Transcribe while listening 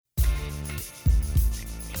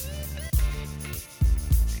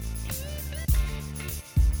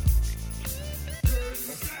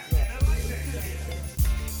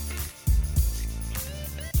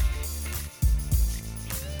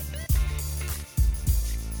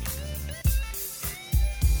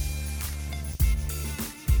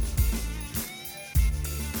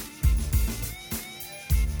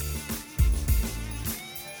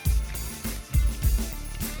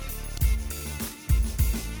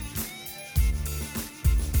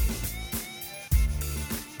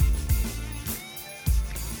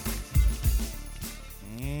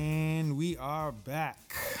are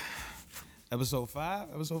back. Episode 5?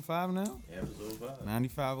 Episode 5 now? Yeah, episode 5.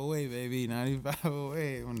 95 away, baby. 95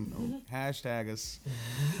 away. Hashtag us.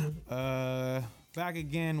 Back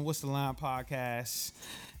again. What's the Line podcast?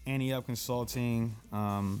 Annie Up Consulting.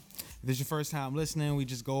 If this is your first time listening, we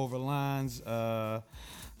just go over lines,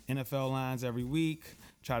 NFL lines every week.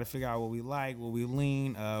 Try to figure out what we like, what we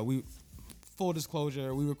lean. Full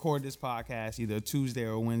disclosure, we record this podcast either Tuesday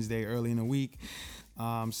or Wednesday early in the week.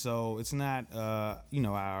 So it's not,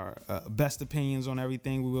 our best opinions on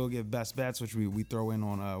everything. We will give best bets, which we throw in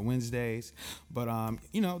on Wednesdays. But,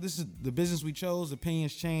 this is the business we chose.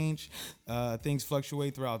 Opinions change. Things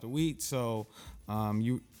fluctuate throughout the week. So,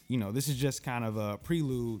 this is just kind of a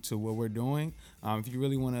prelude to what we're doing. If you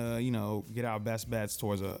really want to, get our best bets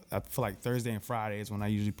towards I feel like Thursday and Friday is when I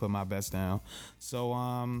usually put my bets down. So,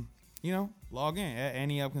 log in at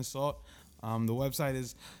Annie Up Consult. The website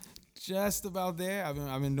is just about there. I've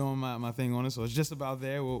been doing my thing on it, so it's just about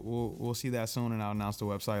there. We'll see that soon, and I'll announce the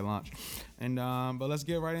website launch. And but let's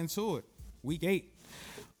get right into it. Week 8,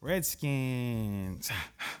 Redskins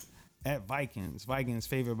at Vikings. Vikings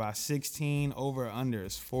favored by 16. Over under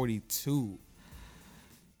is 42.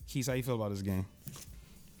 Keith, how you feel about this game?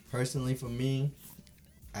 Personally, for me,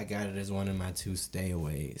 I got it as one of my 2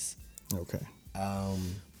 stayaways. Okay.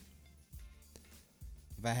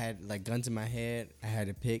 If I had gun to my head, I had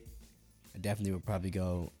to pick. I definitely would probably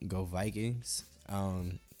go Vikings.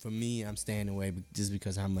 For me, I'm staying away just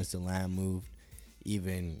because how much the line moved.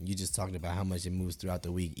 Even you just talked about how much it moves throughout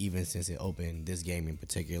the week. Even since it opened, this game in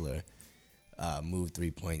particular moved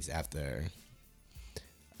 3 points after.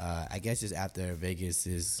 I guess just after Vegas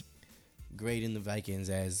is grading the Vikings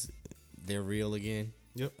as they're real again.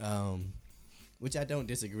 Yep. Which I don't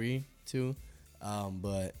disagree to,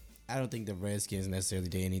 but I don't think the Redskins necessarily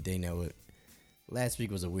did anything that would. Last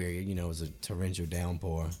week was a weird, it was a torrential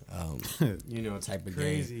downpour, type of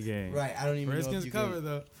Crazy game. Right. I don't even Redskins know if you cover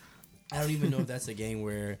though. I don't even know if that's a game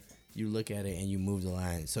where you look at it and you move the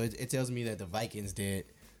line. So it tells me that the Vikings did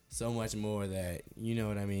so much more that, you know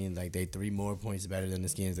what I mean? Like they 3 more points better than the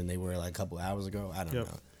Skins than they were a couple hours ago. I don't know.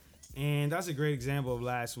 And that's a great example of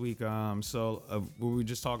last week. We were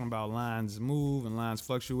just talking about lines move and lines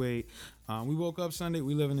fluctuate. We woke up Sunday.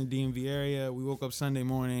 We live in the DMV area. We woke up Sunday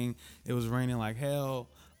morning. It was raining like hell.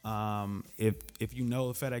 If you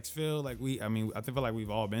know the FedEx field, I feel like we've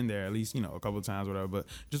all been there at least, a couple of times, whatever. But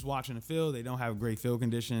just watching the field, they don't have great field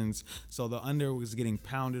conditions. So the under was getting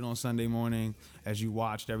pounded on Sunday morning as you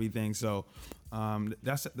watched everything. So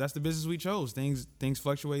that's the business we chose. Things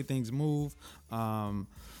fluctuate, things move.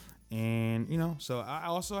 So I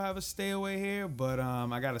also have a stay away here, but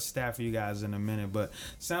I got a stat for you guys in a minute. But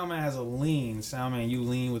Soundman has a lean. Soundman, you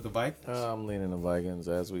lean with the Vikings? I'm leaning the Vikings.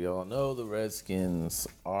 As we all know, the Redskins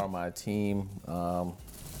are my team.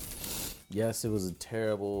 Yes, it was a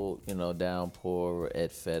terrible, downpour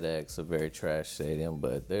at FedEx, a very trash stadium.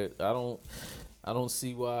 But I don't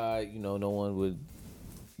see why, no one would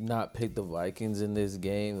not pick the Vikings in this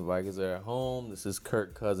game. The Vikings are at home. This is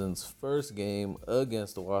Kirk Cousins' first game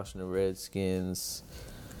against the Washington Redskins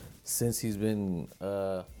since he's been,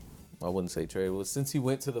 I wouldn't say traded, but since he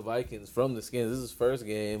went to the Vikings from the Skins. This is his first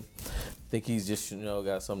game. I think he's just,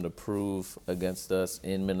 got something to prove against us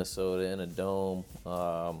in Minnesota in a dome.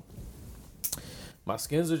 My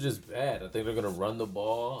Skins are just bad. I think they're going to run the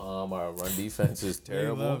ball. Our run defense is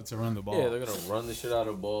terrible. They love to run the ball. Yeah, they're going to run the shit out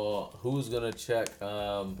of the ball. Who's going to check,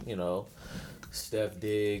 Steph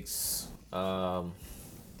Diggs?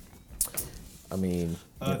 Thielen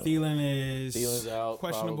is out,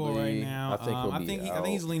 questionable probably. right now. I think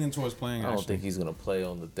he's leaning towards playing. I don't think he's gonna play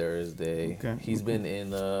on the Thursday. Okay. He's been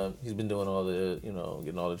doing all the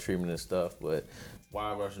getting all the treatment and stuff. But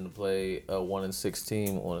why rush him to play a 1-6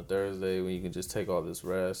 team on a Thursday when you can just take all this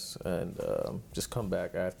rest and just come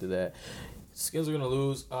back after that? Skins are gonna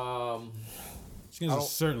lose. Skins are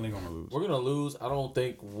certainly gonna lose. We're gonna lose. I don't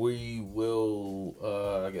think we will.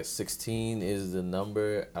 I guess 16 is the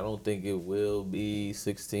number. I don't think it will be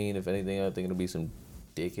 16. If anything, I think it'll be some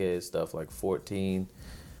dickhead stuff like 14.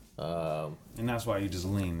 And that's why you just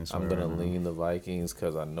lean this way. I'm going to lean the Vikings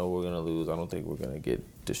because I know we're going to lose. I don't think we're going to get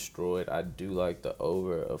destroyed. I do like the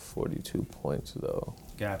over of 42 points, though.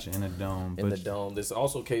 Gotcha, in a dome. In the dome. There's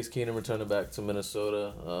also Case Keenum returning back to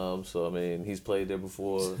Minnesota. He's played there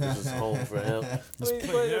before. This is home for him. He's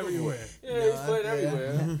played everywhere. Yeah, he's played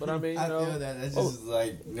everywhere. But I feel that's just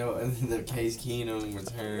the Case Keenum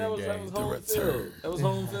return that was home field. That was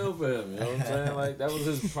home field for him. You know what I'm saying? That was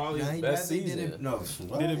his probably his best season.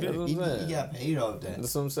 He got paid off that.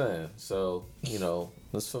 That's what I'm saying. So,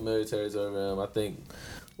 it's familiar territory for him. I think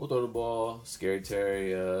We'll throw the ball. Scary Terry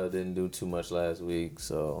didn't do too much last week,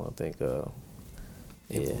 so I think, yeah.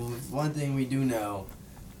 One thing we do know,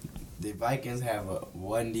 the Vikings have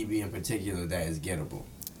one DB in particular that is gettable.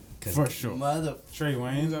 For sure. Trey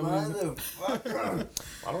Waynes, motherfucker.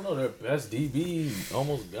 I don't know. Their best DB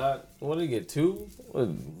almost got, what did he get, 2?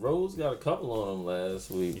 Rose got a couple on him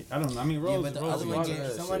last week. I mean, Rose. Yeah, but the Rose other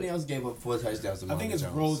one somebody else gave up 4 touchdowns. I think it's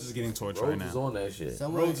Rose is getting torched right now. Rose is on that shit.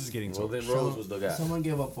 Rose is getting torched. Well, then Rose was the guy. Someone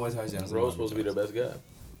gave up 4 touchdowns. Rose supposed to be their best guy.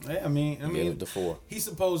 I mean, the 4. He's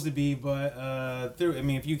supposed to be, but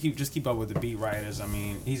if you keep up with the beat writers, I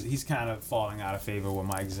mean, he's kind of falling out of favor with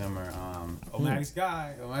Mike Zimmer. O'Mac's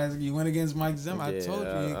guy, you went against Mike Zimmer. I told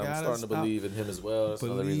you, I'm starting to believe in him as well. That's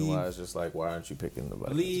another reason why it's just like, why aren't you picking the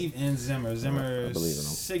Vikings? Believe in Zimmer. Zimmer I believe in him.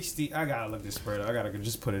 60. I gotta look this spread up. I gotta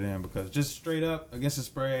just put it in because just straight up against the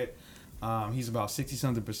spread. He's about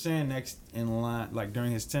 60-something%. Next in line, like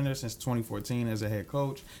during his tenure since 2014 as a head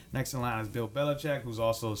coach. Next in line is Bill Belichick, who's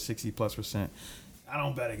also 60+%. I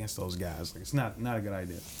don't bet against those guys. Like it's not a good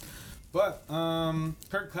idea. But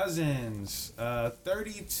Kirk Cousins,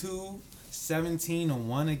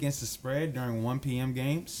 32-17-1 against the spread during 1 p.m.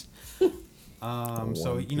 games. So kind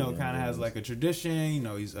of has like a tradition.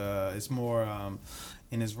 He's it's more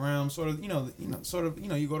in his realm. Sort of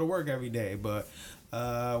you go to work every day, but.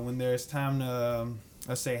 When there's time to,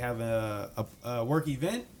 let's say, have a work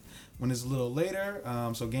event, when it's a little later,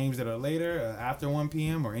 so games that are later, after 1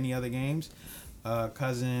 p.m. or any other games,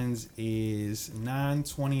 Cousins is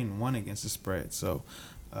 9-20-1 against the spread. So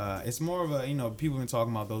it's more of a, people have been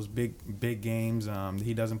talking about those big games.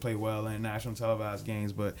 He doesn't play well in national televised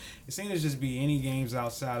games, but it seems to just be any games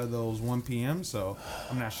outside of those 1 p.m. So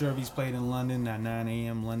I'm not sure if he's played in London, that 9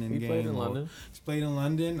 a.m. London game. He played in London. He's played in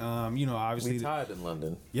London. Obviously. We tied in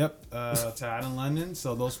London. Yep, tied in London.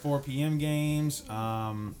 So those 4 p.m. games,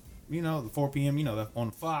 the 4 p.m.,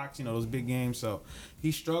 on Fox, those big games. So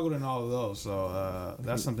he struggled in all of those. So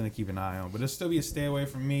that's something to keep an eye on. But it'll still be a stay away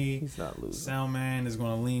from me. He's not losing. Soundman is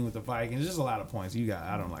going to lean with the Vikings. It's just a lot of points.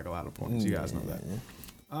 I don't like a lot of points. You guys know that.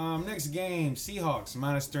 Next game, Seahawks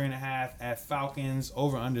 -3.5 at Falcons.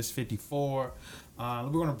 Over unders 54. We're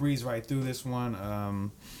going to breeze right through this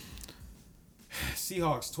one.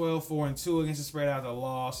 Seahawks 12-4-2 against the spread after a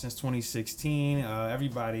loss since 2016.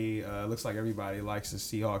 Everybody looks like everybody likes the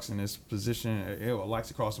Seahawks in this position. It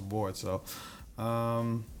likes across the board. So,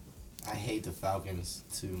 I hate the Falcons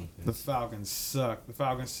too. The Falcons suck.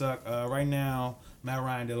 Right now, Matt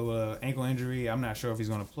Ryan dealing with an ankle injury. I'm not sure if he's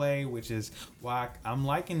going to play, which is why I'm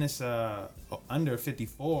liking this under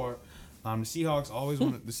 54. The Seahawks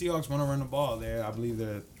want to run the ball there. I believe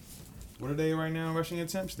what are they right now? Rushing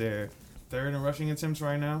attempts. They're third in rushing attempts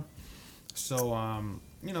right now. So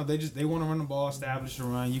they want to run the ball, establish the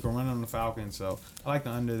run. You can run on the Falcons, so I like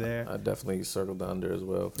the under there. I definitely circled the under as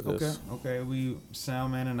well for this. Okay.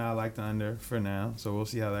 Soundman and I like the under for now, so we'll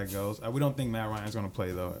see how that goes. We don't think Matt Ryan's going to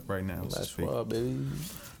play though right now. That's right, baby.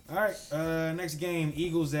 All right, next game,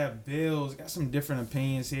 Eagles at Bills. Got some different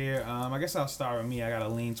opinions here. I guess I'll start with me. I got to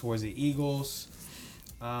lean towards the Eagles.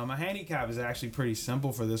 My handicap is actually pretty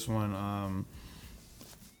simple for this one.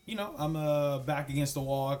 I'm a back against the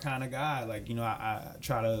wall kind of guy. Like, I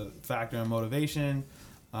try to factor in motivation.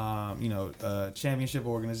 Championship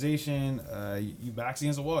organization. You backs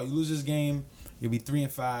against the wall. You lose this game, you'll be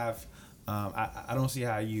 3-5. I don't see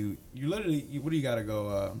how you literally. What do you got to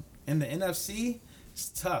go in the NFC? It's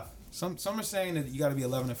tough. Some are saying that you got to be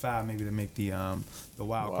 11-5 maybe to make the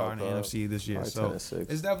wild card in the NFC this year. So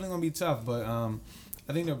it's definitely gonna be tough. But I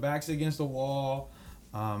think their backs against the wall.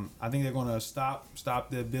 I think they're going to stop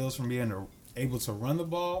the Bills from being able to run the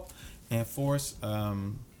ball and force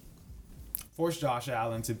Josh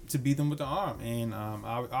Allen to beat them with the arm. And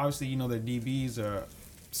obviously, their DBs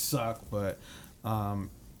suck, but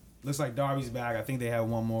looks like Darby's back. I think they have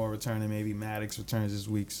one more return, and maybe Maddox returns this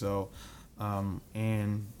week. So,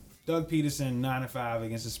 and Doug Peterson 9-5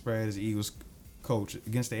 against the spread as the Eagles coach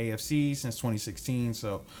against the AFC since 2016.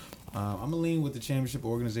 So, I'm gonna lean with the championship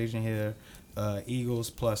organization here.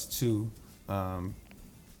 Eagles +2.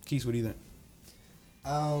 Keith, what do you think?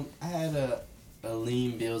 I had a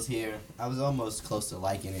lean Bills here. I was almost close to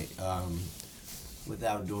liking it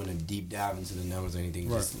without doing a deep dive into the numbers or anything.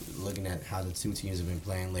 Right. Just looking at how the two teams have been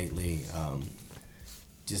playing lately.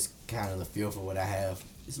 Just kind of the feel for what I have.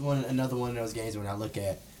 It's another one of those games when I look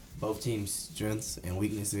at both teams' strengths and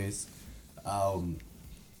weaknesses.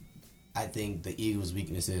 I think the Eagles'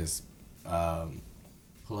 weaknesses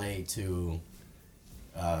play to,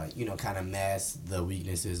 kind of mask the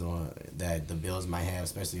weaknesses that the Bills might have,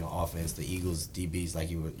 especially on offense. The Eagles' DBs, like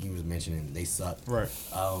you was mentioning, they suck. Right.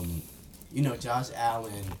 Josh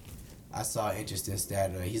Allen I saw an interesting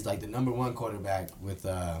stat. He's like the number one quarterback with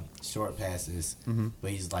short passes,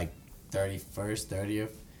 but he's like 31st,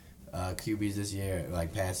 30th. QBs this year,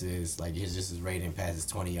 like passes, like his rating passes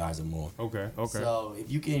 20 yards or more. Okay. So if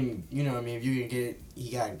you can, if you can get,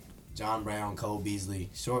 he got John Brown, Cole Beasley,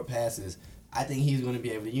 short passes. I think he's going to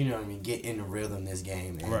be able to, get in the rhythm this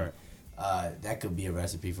game. And, right. That could be a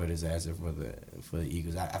recipe for disaster for the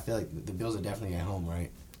Eagles. I feel like the Bills are definitely at home, right?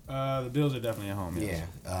 The Bills are definitely at home. Yes.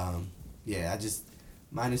 Yeah. I just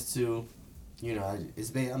 -2.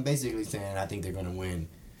 I'm basically saying I think they're going to win.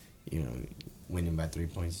 Winning by 3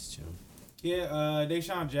 points is chill. Yeah,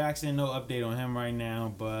 Deshaun Jackson, no update on him right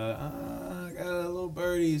now, but I got a little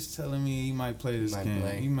birdies telling me he might play this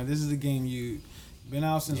game. This is the game you've been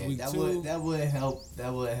out since week 2. That would help.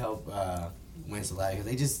 Wentz a lot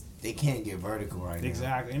because they can't get vertical right now.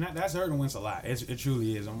 Exactly, and that's hurting Wentz a lot. It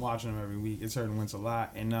truly is. I'm watching him every week. It's hurting Wentz a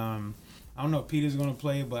lot, and I don't know if Peter's going to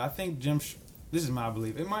play, but I think this is my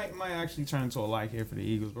belief. It might actually turn into a like here for the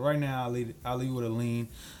Eagles, but right now I'll leave with a lean.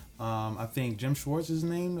 I think Jim Schwartz is his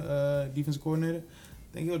name, defensive coordinator.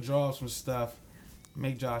 I think he'll draw up some stuff,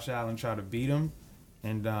 make Josh Allen try to beat him.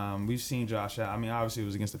 And we've seen Josh Allen. I mean, obviously it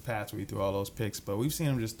was against the Pats where he threw all those picks, but we've seen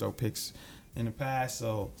him just throw picks in the past.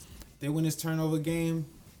 So if they win this turnover game,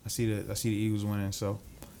 I see the Eagles winning. So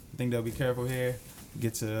I think they'll be careful here.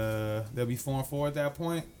 They'll be 4-4 at that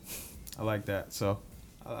point. I like that. So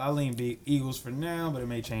I'll lean Eagles for now, but it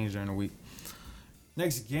may change during the week.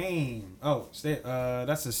 Next game.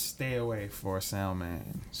 That's a stay away for a sound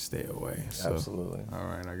man. Stay away. So, absolutely. All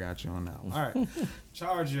right, I got you on that one. All right.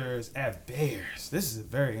 Chargers at Bears. This is a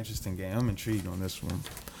very interesting game. I'm intrigued on this one.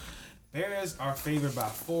 Bears are favored by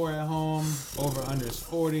 4 at home. Over under is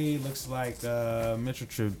 40. Looks like Mitchell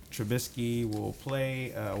Trubisky will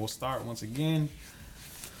play. Will start once again.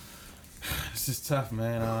 This is tough,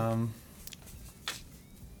 man.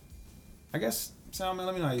 I guess. So, man,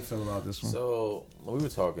 let me know how you feel about this one. So, we were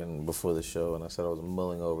talking before the show, and I said I was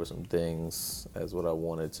mulling over some things as what I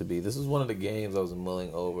wanted to be. This is one of the games I was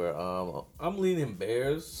mulling over. I'm leaning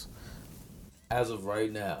Bears as of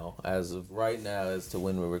right now, as to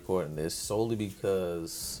when we're recording this, solely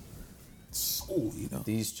because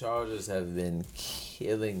these Chargers have been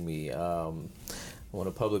killing me. I want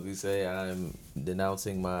to publicly say I'm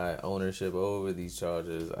denouncing my ownership over these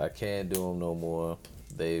Chargers. I can't do them no more.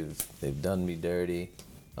 They've done me dirty.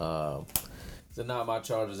 They're not my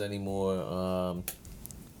Chargers anymore.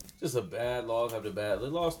 Just a bad loss after bad. They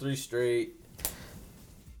lost 3 straight.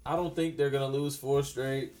 I don't think they're gonna lose 4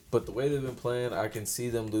 straight, but the way they've been playing, I can see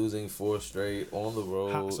them losing 4 straight on the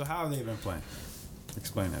road. So how have they been playing?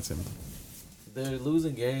 Explain that to me. They're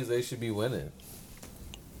losing games they should be winning.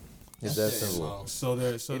 It's that simple. So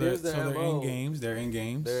they're in games. They're in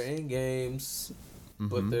games.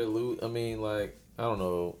 But they're I mean, like, I don't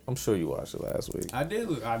know. I'm sure you watched it last week. I did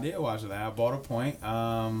watch it. I bought a point,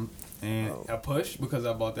 and a push because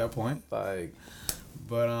I bought that point. But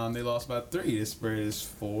they lost by 3. The spread is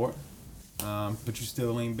 4. But you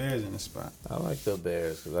still lean Bears in the spot. I like the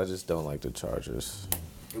Bears because I just don't like the Chargers.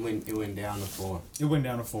 It went down to 4. It went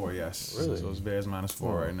down to 4. Yes. Really? So it's Bears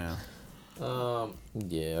 -4 right now.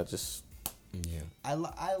 Yeah. I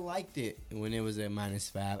liked it when it was at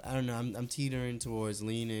 -5. I don't know. I'm teetering towards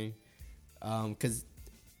leaning. Because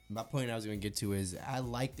my point I was going to get to is I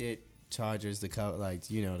liked it, Chargers, to cover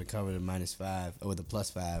the -5 or the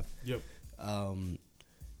 +5. Yep.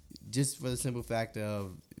 Just for the simple fact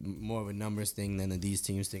of more of a numbers thing than these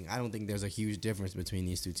teams thing. I don't think there's a huge difference between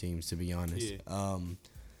these two teams, to be honest. Yeah.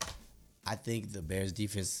 I think the Bears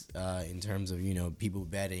defense, in terms of, people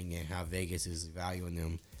betting and how Vegas is valuing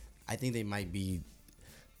them, I think they might be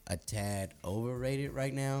a tad overrated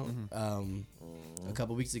right now. A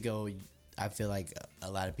couple weeks ago, I feel like a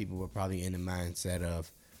lot of people were probably in the mindset of,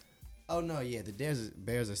 oh no, yeah, the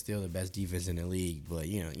Bears are still the best defense in the league, but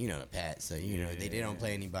the Pats, so they don't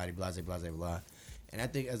play anybody, blah blah blah blah. And I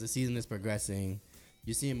think as the season is progressing,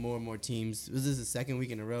 you're seeing more and more teams. This is the second week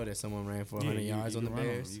in a row that someone ran for 100 yards on the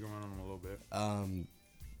Bears. You can run on them a little bit.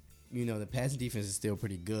 The passing defense is still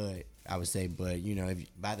pretty good, I would say, but if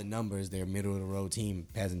by the numbers, they're middle of the road team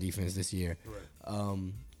passing defense this year.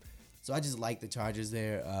 Right. So I just like the Chargers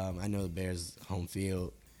there. I know the Bears home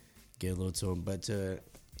field get a little to them, but to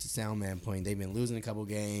Soundman point, they've been losing a couple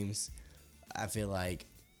games. I feel like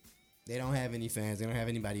they don't have any fans. They don't have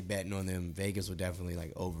anybody betting on them. Vegas will definitely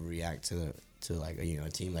overreact to a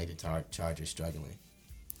team like the Chargers struggling.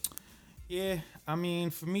 Yeah, I mean,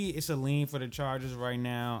 for me, it's a lean for the Chargers right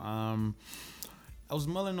now. I was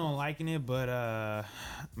mulling on liking it, but I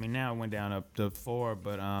mean now it went down up to 4.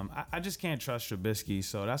 But I just can't trust Trubisky,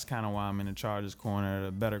 so that's kind of why I'm in the Chargers corner.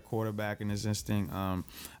 The better quarterback in his instinct. I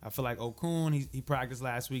feel like Okun, he practiced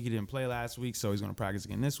last week. He didn't play last week, so he's going to practice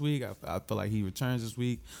again this week. I feel like he returns this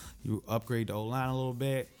week. You upgrade the O-line a little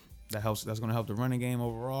bit. That helps. That's going to help the running game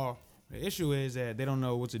overall. The issue is that they don't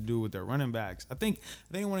know what to do with their running backs. I think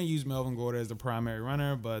they want to use Melvin Gordon as the primary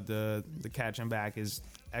runner, but the catching back is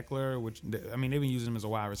Eckler, which, I mean, they've been using him as a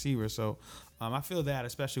wide receiver. So I feel that,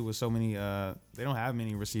 especially with so many, they don't have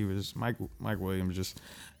many receivers. Mike Williams just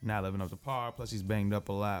not living up to par. Plus, he's banged up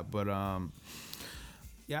a lot. But,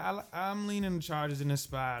 yeah, I'm leaning the Chargers in this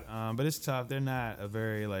spot. But it's tough. They're not a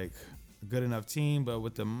very, good enough team. But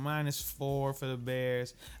with the -4 for the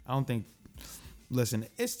Bears, I don't think. Listen,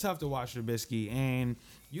 it's tough to watch Trubisky, and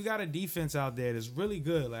you got a defense out there that's really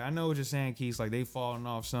good. Like, I know what you're saying, Keith, like they've fallen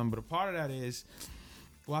off some, but a part of that is,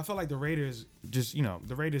 well, I feel like the Raiders just,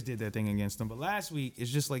 the Raiders did their thing against them. But last week,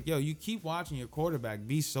 it's just like, yo, you keep watching your quarterback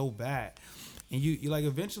be so bad, and you like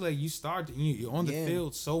eventually you start, you're on the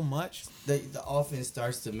field so much. The offense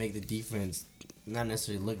starts to make the defense not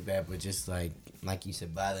necessarily look bad, but just like you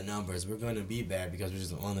said, by the numbers, we're going to be bad because we're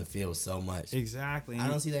just on the field so much. Exactly. I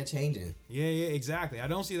don't see that changing. Yeah, exactly. I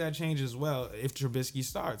don't see that change as well if Trubisky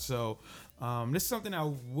starts. So this is something I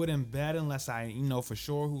wouldn't bet unless I know for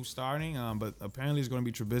sure who's starting. But apparently it's going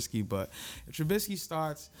to be Trubisky. But if Trubisky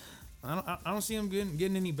starts, I don't see him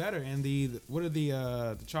getting any better. And what are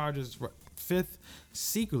the Chargers?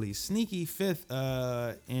 Sneaky fifth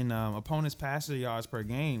in opponents' passer yards per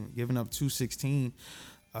game, giving up 216.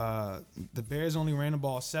 The Bears only ran the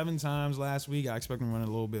ball 7 times last week. I expect them to run it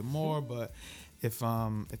a little bit more, but if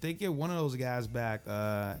they get one of those guys back,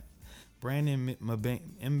 Brandon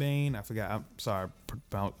Mbane, I forgot. I'm sorry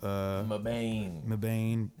about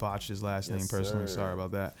Mbane. Botched his last name personally. Sir. Sorry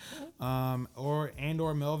about that. Or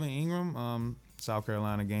Melvin Ingram, South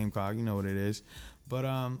Carolina Gamecock. You know what it is. But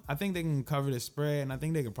I think they can cover the spread, and I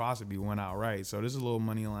think they could possibly win outright. So this is a little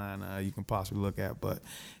money line you can possibly look at. But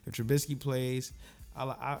if Trubisky plays,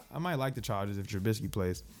 I might like the Chargers if Trubisky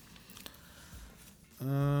plays.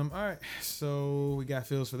 All right, so we got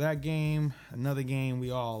feels for that game. Another game we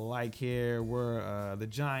all like here were the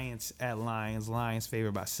Giants at Lions. Lions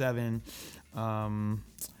favored by 7.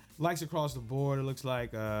 Likes across the board, it looks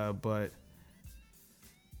like. But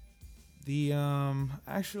the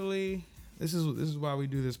actually, this is why we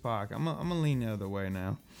do this podcast. I'm gonna lean the other way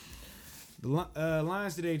now. The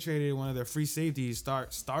Lions today traded one of their free safeties,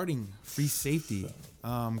 starting free safety.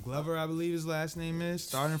 Glover, I believe his last name is,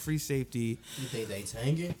 starting free safety. You think they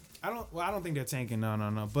tanking? I don't think they're tanking.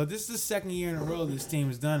 No. But this is the second year in a row this team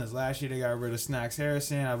has done this. Last year they got rid of Snacks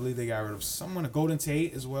Harrison. I believe they got rid of someone, Golden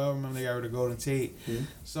Tate as well. Remember they got rid of Golden Tate. Mm-hmm.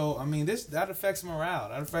 So I mean that affects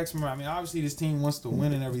morale. I mean obviously this team wants to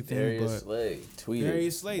win and everything. Darius Slade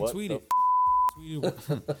tweeted.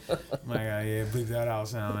 My God, yeah, bleep that out,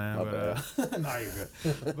 sound man. But nah, you're good.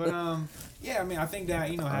 But yeah, I mean, I think that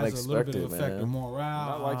has a little bit of effect on morale.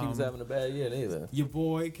 Not like he was having a bad year either. Your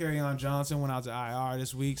boy Kerryon Johnson went out to IR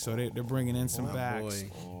this week, so they're bringing in some backs.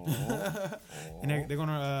 And they're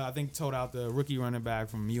gonna I think tote out the rookie running back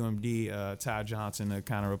from UMD, Ty Johnson, to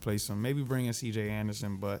kind of replace him. Maybe bring in C.J.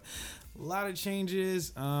 Anderson, but a lot of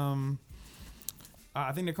changes. I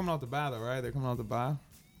think they're coming off the bye though, right? They're coming off the bye.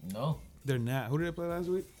 No. They're not. Who did they play last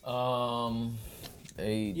week?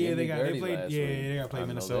 They got played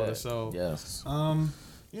Minnesota. So yes. I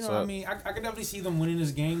mean, I could definitely see them winning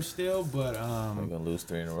this game still, but they're gonna lose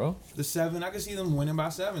 3 in a row. The 7, I could see them winning by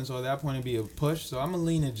 7. So at that point, it'd be a push. So I'm gonna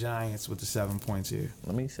lean the Giants with the 7 points here.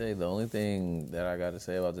 Let me say the only thing that I got to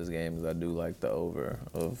say about this game is I do like the over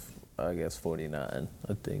of 49.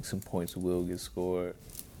 I think some points will get scored.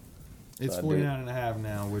 It's 49.5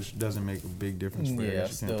 now, which doesn't make a big difference for you. Yeah,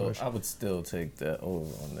 I would still take that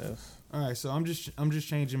over on this. All right, so I'm just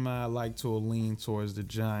changing my like to a lean towards the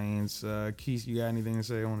Giants. Keith, you got anything to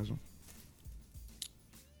say on this one?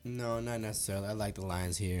 No, not necessarily. I like the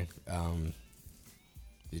Lions here.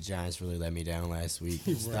 The Giants really let me down last week.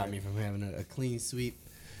 Right. Stopped me from having a clean sweep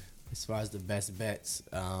as far as the best bets.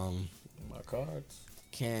 My cards.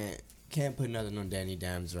 Can't put nothing on Danny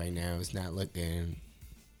Dimes right now. It's not looking,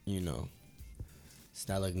 it's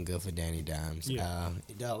not looking good for Danny Dimes. Yeah.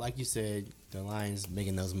 Like you said, the Lions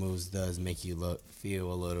making those moves does make you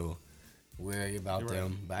feel a little wary about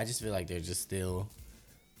them. But I just feel like they're just still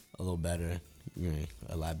a little better,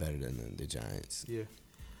 a lot better than the Giants. Yeah.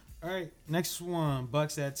 All right, next one,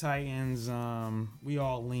 Bucks at Titans. We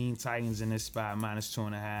all lean Titans in this spot,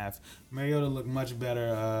 -2.5. Mariota looked much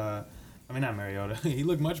better. I mean, not Mariota. He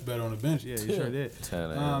looked much better on the bench. Yeah, he sure did.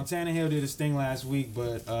 Tannehill did his thing last week,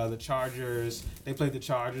 but the Chargers, they played the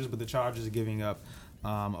Chargers, but the Chargers are giving up a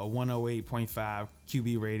 108.5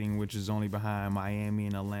 QB rating, which is only behind Miami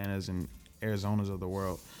and Atlanta's and Arizona's of the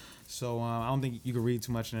world. So I don't think you can read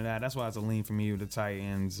too much into that. That's why it's a lean for me with the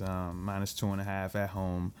Titans, -2.5 at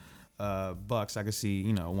home. Bucks, I could see,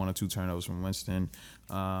 1 or 2 turnovers from Winston.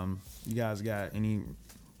 You guys got any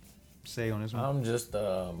say on this one? I'm just,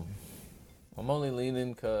 I'm only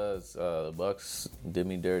leaning because the Bucks did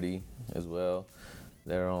me dirty as well.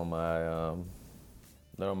 They're on my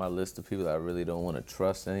list of people that I really don't want to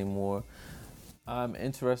trust anymore. I'm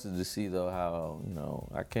interested to see, though, how,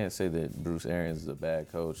 I can't say that Bruce Arians is a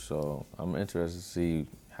bad coach, so I'm interested to see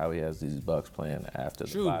how he has these Bucks playing after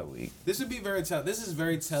the bye week. This would be This is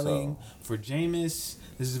very telling for Jameis.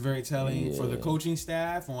 This is very telling for the coaching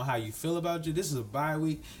staff on how you feel about you. This is a bye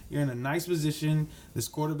week. You're in a nice position. This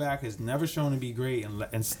quarterback has never shown to be great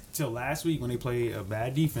until last week when they played a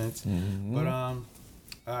bad defense. Mm-hmm. But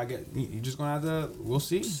I get you're just gonna have to. We'll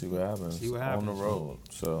see. See what happens. On the road.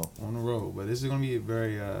 On the road, but this is gonna be a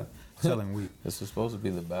very telling week. This is supposed to be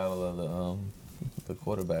the battle of the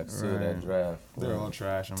quarterbacks too, that draft. They're all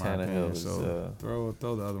trash in my opinion. So throw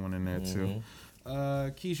the other one in there too.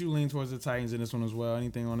 Keith, you lean towards the Titans in this one as well.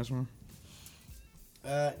 Anything on this one?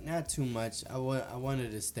 Not too much. I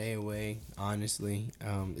wanted to stay away, honestly.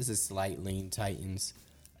 It's a slight lean Titans.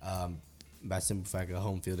 By simple fact of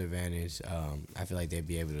home field advantage, I feel like they'd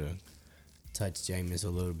be able to touch Jameis a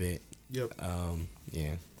little bit. Yep.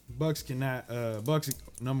 Yeah. Bucks cannot. Bucks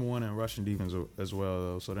number 1 in rushing defense as well,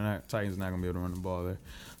 though. So Titans not gonna be able to run the ball there.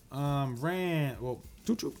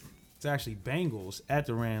 It's actually Bengals at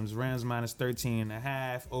the Rams. Rams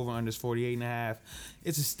 -13.5. Over unders 48.5.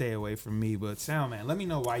 It's a stay away from me. But Sound Man, let me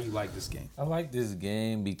know why you like this game. I like this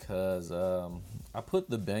game because I put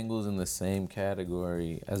the Bengals in the same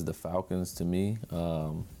category as the Falcons to me.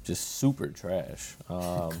 Just super trash.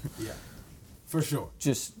 Yeah, for sure.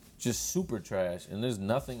 Just super trash. And there's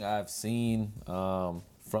nothing I've seen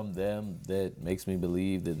from them that makes me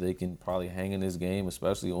believe that they can probably hang in this game,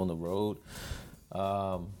 especially on the road.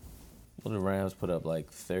 The Rams put up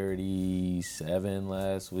like 37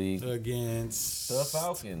 last week against the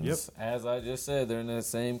Falcons. Yep. As I just said, they're in that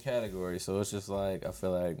same category. So it's just like, I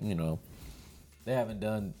feel like, they haven't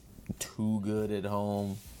done too good at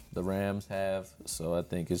home. The Rams have. So I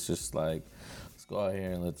think it's just like, let's go out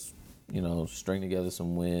here and let's, string together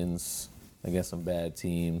some wins against some bad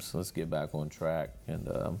teams. Let's get back on track. And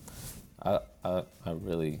I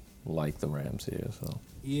really like the Rams here. So.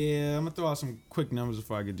 Yeah, I'm going to throw out some quick numbers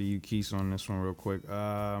before I get to you, Keith, on this one real quick.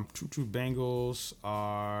 True Bengals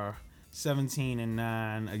are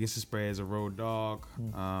 17-9 against the spread as a road dog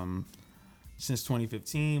since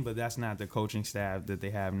 2015, but that's not the coaching staff that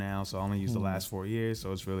they have now, so I only use the last 4 years,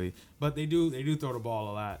 so it's really... But they do throw the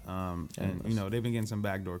ball a lot, and, they've been getting some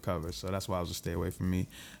backdoor covers, so that's why I was a stay away from me.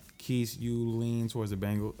 Keith, you lean towards the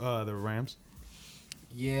Rams?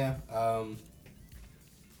 Yeah,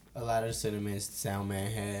 a lot of the sentiments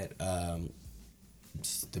Soundman had.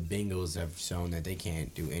 Just the Bengals have shown that they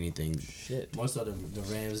can't do anything. Shit. Most of the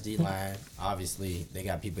Rams D-line, obviously, they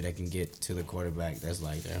got people that can get to the quarterback. That's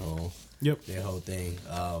like their whole thing.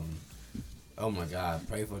 Oh my God,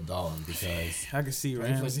 pray for Dalton because I can see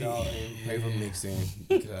pray Ramsey. for Dalton, pray for Mixon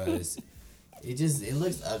because it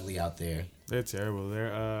looks ugly out there. They're terrible.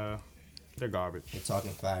 They're garbage. They're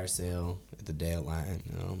talking fire sale at the deadline.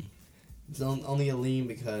 It's only a lean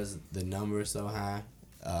because the number is so high.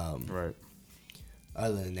 Right.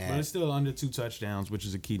 Other than that, but it's still under 2 touchdowns, which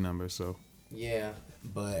is a key number. So yeah,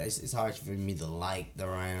 but it's hard for me to like the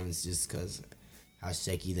Rams just because how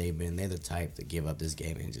shaky they've been. They're the type to give up this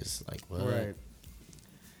game and just like what? Right.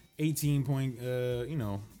 18 point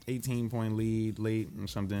lead late or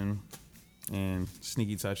something, and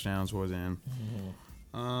sneaky touchdowns towards the end.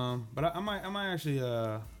 Mm-hmm. But I might actually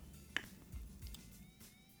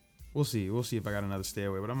we'll see if I got another stay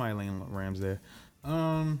away, but I might lean Rams there.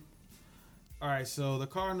 All right, so the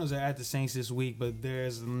Cardinals are at the Saints this week, but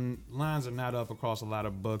lines are not up across a lot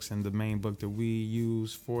of books, and the main book that we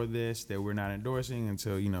use for this that we're not endorsing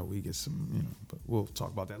until we get some but we'll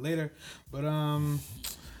talk about that later. But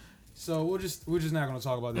so we're just not going to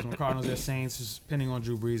talk about this one. Cardinals at Saints, just depending on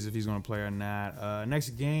Drew Brees if he's going to play or not.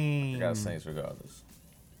 Next game, I got Saints regardless.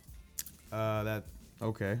 That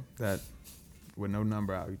with no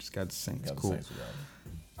number out, you just got the Saints. Got cool. The Saints regardless.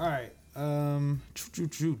 All right.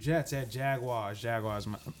 True. Jets at Jaguars. Jaguars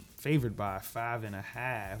favored by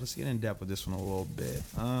 5.5. Let's get in depth with this one a little bit.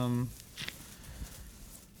 I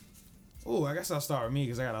guess I'll start with me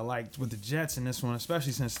because I got to like with the Jets in this one,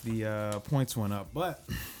 especially since the points went up. But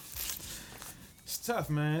tough,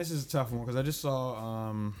 man. This is a tough one because I just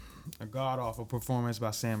saw a god awful performance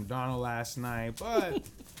by Sam Darnold last night, but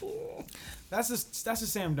that's the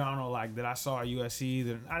Sam Darnold like that I saw at USC.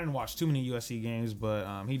 That I didn't watch too many USC games,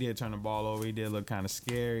 but he did turn the ball over. He did look kind of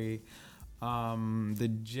scary.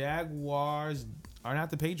 The Jaguars are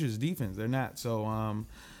not the Patriots' defense. They're not. So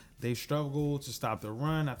they struggled to stop the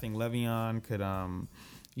run. I think Le'Veon could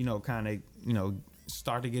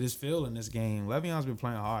start to get his feel in this game. Le'Veon's been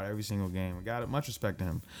playing hard every single game. I got much respect to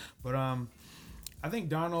him. But I think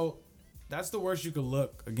Darnold, that's the worst you could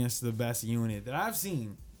look against the best unit that I've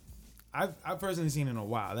seen. I've personally seen in a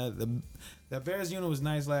while. That Bears unit was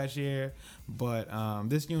nice last year, but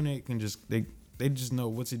this unit can just they just know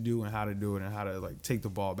what to do and how to do it and how to like take the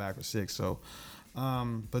ball back for 6. So,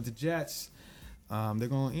 but the Jets, they're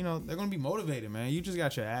gonna be motivated, man. You just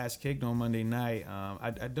got your ass kicked on Monday night.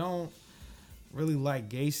 I don't really like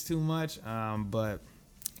Gase too much, but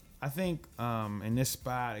I think in this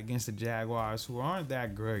spot against the Jaguars, who aren't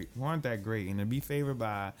that great, and to be favored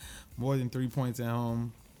by more than 3 points at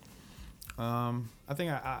home, I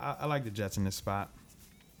think I like the Jets in this spot.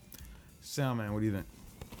 Sal, man, what do you think?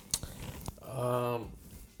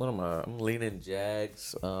 What am I? I'm leaning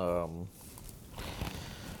Jags. To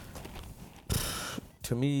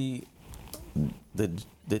me,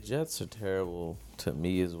 the Jets are terrible to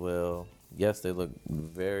me as well. Yes, they look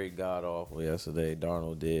very god-awful yesterday.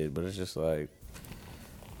 Darnold did. But it's just like,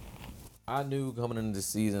 I knew coming into the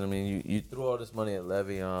season, I mean, you threw all this money at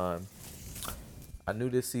Le'Veon. I knew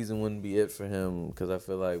this season wouldn't be it for him because I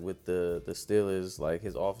feel like with the Steelers, like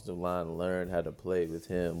his offensive line learned how to play with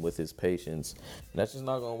him, with his patience. And that's just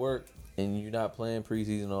not going to work. And you're not playing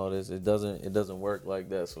preseason, all this. It doesn't work like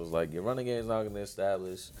that. So it's like your running game is not going to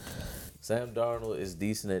establish. Sam Darnold is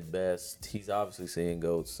decent at best. He's obviously seeing a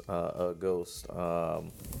ghost.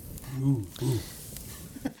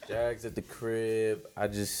 Jags at the crib.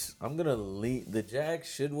 I'm gonna lead. The Jags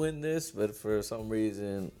should win this, but for some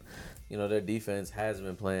reason, their defense hasn't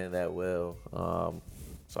been playing that well.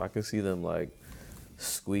 So I can see them like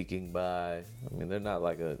squeaking by. I mean, they're not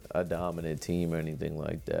like a dominant team or anything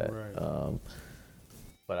like that. Right.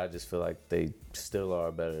 But I just feel like they still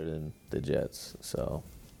are better than the Jets. So.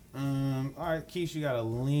 All right, Keith, you got to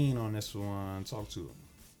lean on this one. Talk to him.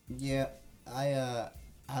 Yeah, I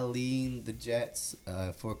lean the Jets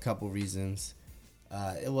for a couple reasons.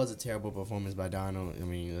 It was a terrible performance by Darnold. I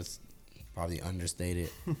mean, that's probably understated.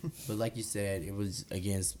 But like you said, it was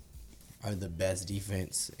against the best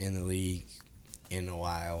defense in the league in a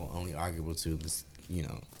while, only arguable to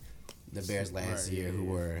the Bears last year, who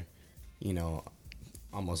were,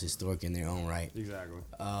 almost historic in their own right. Exactly.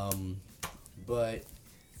 But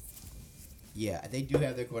yeah, they do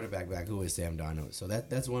have their quarterback back, who is Sam Darnold. So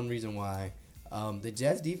that's one reason why the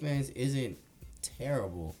Jets defense isn't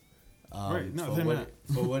terrible. Right. No,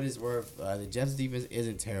 for what it's worth, the Jets defense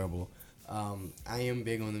isn't terrible. I am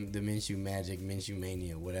big on the Minshew magic, Minshew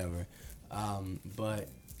mania, whatever. But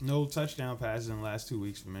no touchdown passes in the last 2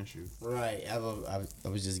 weeks for Minshew. Right. I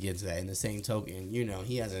was just getting to that. In the same token,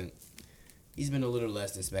 he's been a little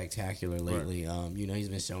less than spectacular lately. Right. He's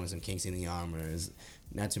been showing some kinks in the armor. There's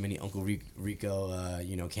not too many Uncle Rico,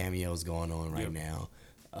 cameos going on right now.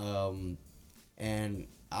 And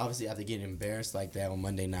obviously after getting embarrassed like that on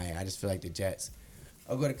Monday night, I just feel like the Jets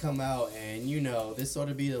are going to come out and, this sort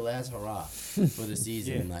of be the last hurrah for the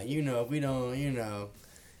season. Yeah. Like,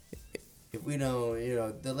 if we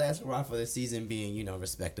don't, the last hurrah for the season being,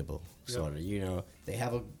 respectable, sort of. They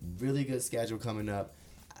have a really good schedule coming up.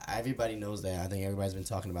 Everybody knows that. I think everybody's been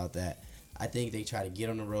talking about that. I think they try to get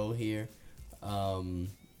on the road here. And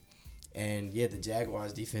the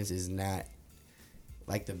Jaguars defense is not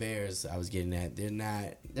like the Bears I was getting at. They're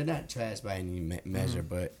not trash by any measure,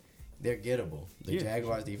 but they're gettable. The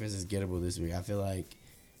Jaguars defense is gettable this week. I feel like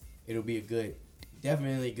it'll be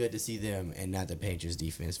definitely good to see them and not the Patriots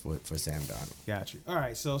defense for Sam Darnold. Got you. All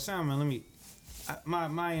right, so Sam, man,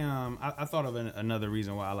 I thought of another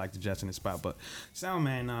reason why I like the Jets in this spot, but Sam,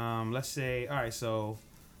 man, let's say, all right, so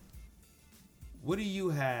what do you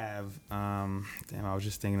have? I was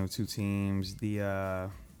just thinking of two teams.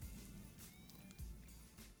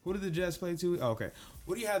 Who did the Jets play to? Oh, okay.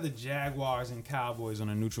 What do you have the Jaguars and Cowboys on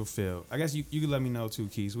a neutral field? I guess you could let me know too,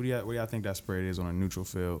 Keys. What do y'all think that spread is on a neutral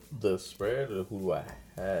field? The spread or who do I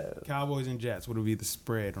have? Cowboys and Jets. What would be the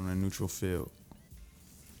spread on a neutral field?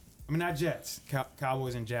 I mean, not Jets.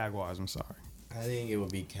 Cowboys and Jaguars. I'm sorry. I think it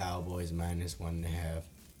would be Cowboys -1.5.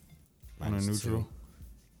 On a neutral?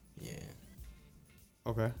 2. Yeah.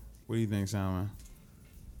 Okay. What do you think, Sam, man?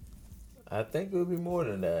 I think it would be more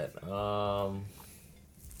than that.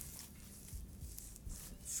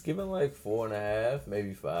 It's giving like 4.5,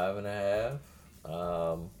 maybe 5.5.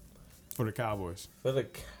 For the Cowboys. For the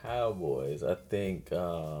Cowboys, I think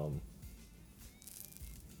I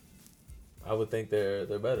would think they're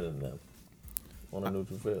better than them on a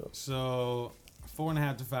neutral field. So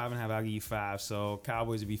 4.5 to 5.5. I'll give you 5. So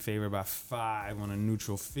Cowboys would be favored by 5 on a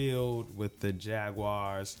neutral field with the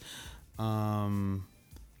Jaguars.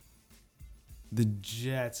 The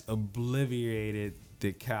Jets obliterated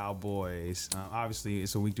the Cowboys. Obviously,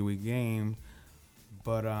 it's a week-to-week game,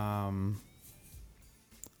 but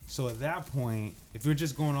so at that point, if you're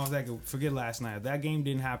just going off that, forget last night. If that game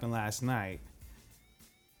didn't happen last night,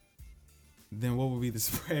 then what would be the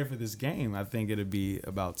spread for this game? I think it'd be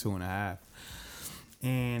about 2.5.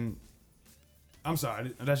 And I'm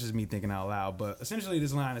sorry, that's just me thinking out loud. But essentially,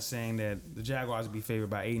 this line is saying that the Jaguars would be favored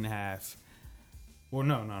by 8.5. Well,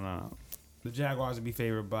 no. The Jaguars would be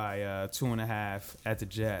favored by 2.5 at the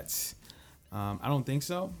Jets. I don't think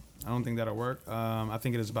so. I don't think that'll work. I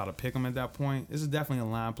think it is about a pick 'em at that point. This is definitely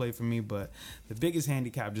a line play for me, but the biggest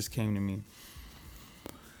handicap just came to me.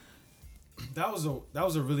 That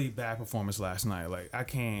was a really bad performance last night. Like, I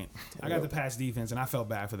got the pass defense, and I felt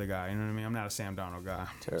bad for the guy. You know what I mean? I'm not a Sam Darnold guy.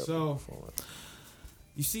 Terrible performance.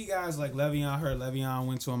 You see guys like Le'Veon hurt. Le'Veon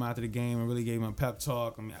went to him after the game and really gave him a pep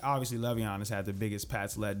talk. I mean, obviously Le'Veon has had the biggest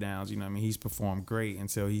Pats letdowns. You know what I mean? He's performed great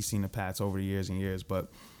until he's seen the Pats over the years and years. But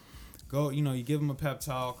you give him a pep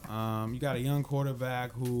talk. You got a young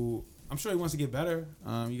quarterback who I'm sure he wants to get better.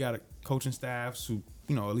 You got a coaching staffs who,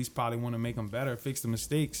 at least probably want to make him better, fix the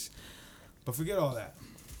mistakes. But forget all that.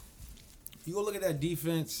 You go look at that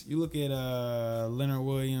defense. You look at Leonard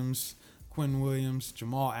Williams, Quentin Williams,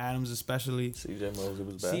 Jamal Adams especially. C.J. Mosley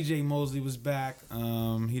was back. C.J. Mosley was back.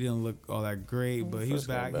 He didn't look all that great, but he was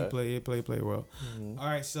back. He played well. Mm-hmm. All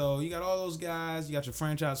right, so you got all those guys. You got your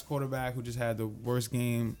franchise quarterback who just had the worst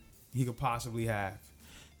game he could possibly have.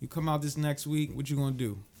 You come out this next week, what you gonna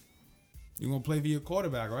do? You're gonna play for your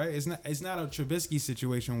quarterback, right? It's not a Trubisky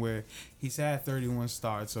situation where he's had 31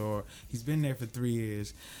 starts or he's been there for 3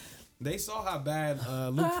 years. They saw how bad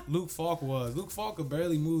Luke Falk was. Luke Falk could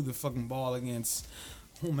barely move the fucking ball against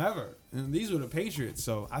whomever. And these were the Patriots.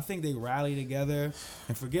 So I think they rally together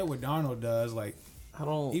and forget what Darnold does. Like,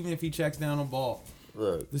 even if he checks down the ball,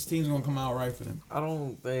 this team's gonna come out right for them. I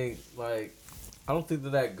don't think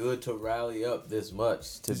they're that good to rally up this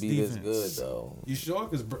much to be defense. This good, though. You sure?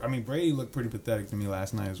 Because, Brady looked pretty pathetic to me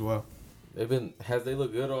last night as well. Has they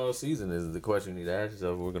looked good all season is the question you need to ask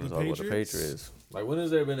yourself. We're going to talk about the Patriots. Like, when has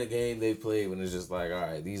there been a game they played when it's just like, all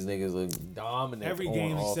right, these niggas look dominant every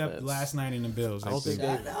game except last night in the Bills.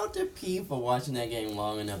 Shout out to P for watching that game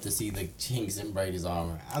long enough to see the chinks in Brady's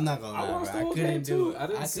armor. I'm not going to lie, I couldn't do it. I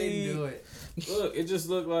couldn't do it. Look, it just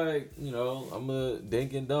looked like, I'm a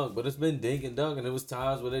dink and dunk, but it's been dink and dunk, and there was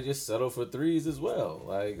times where they just settle for threes as well.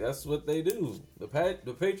 Like, that's what they do. The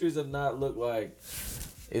Patriots have not looked like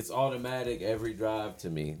it's automatic every drive to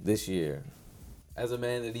me this year. As a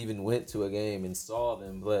man that even went to a game and saw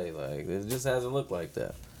them play, like, it just hasn't looked like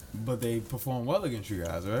that. But they perform well against you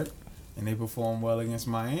guys, right? And they perform well against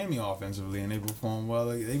Miami offensively, and they perform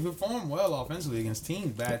well offensively against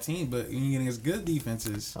bad teams. But when you get against good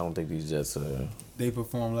defenses, I don't think these Jets are. They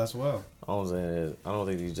perform less well. All I'm saying is, I don't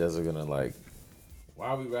think these Jets are gonna like. Why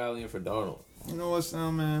are we rallying for Darnold? You know what,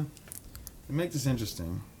 Sam, man? To make this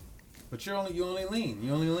interesting, but you only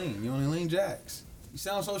lean Jags. You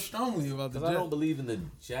sound so strongly about the Jets. I don't believe in the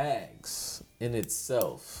Jags in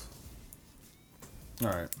itself. All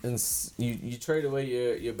right. And you trade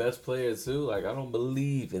away your best player too. Like, I don't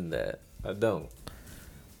believe in that. I don't.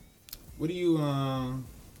 What do you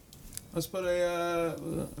let's put a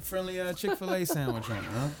friendly Chick-fil-A sandwich on it,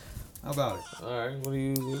 huh? How about it? All right. What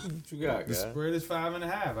you got, The spread is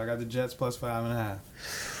 5.5. I got the Jets plus 5.5.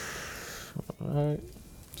 All right.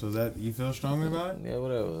 So that you feel strongly about it? Yeah,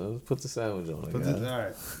 whatever. Let's put the sandwich on it. All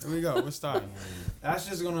right, here we go. We're starting.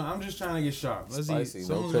 I'm just trying to get sharp. Let's spicy, eat.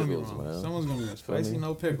 Someone's no pickles, gonna be man. Someone's gonna be spicy,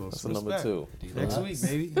 no pickles. That's number 2. Next week,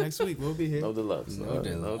 baby. Next week we'll be here. No deluxe. No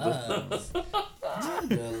deluxe. I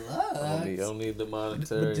don't need the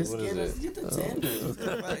monetary. Just what is it? Get the tenders.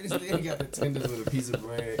 This nigga got the tenders with a piece of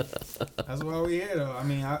bread. That's why we here, though. I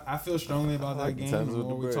mean, I feel strongly about that game. The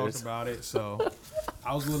more we talked about it, so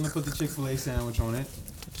I was willing to put the Chick-fil-A sandwich on it.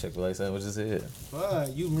 Chick-fil-A sandwich is here.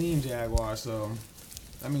 But you lean Jaguar, so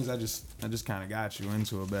that means I just kind of got you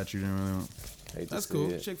into a bet you didn't really want. That's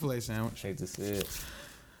cool. Chick-fil-A sandwich. Hate to see it.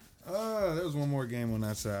 There was one more game on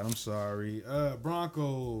that side. I'm sorry.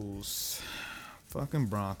 Broncos. Fucking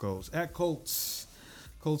Broncos. At Colts.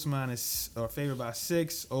 Colts favored by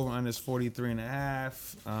 6. Over under is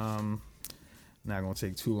 43.5. Not gonna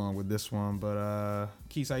take too long with this one, but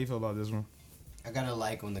Keith, how you feel about this one? I got a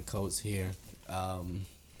like on the Colts here.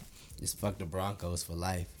 Just fuck the Broncos for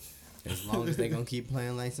life. As long as they gonna keep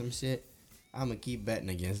playing like some shit, I'm gonna keep betting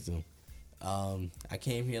against them. I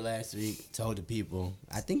came here last week, told the people.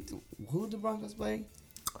 I think who the Broncos play?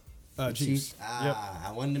 Chiefs. Yep.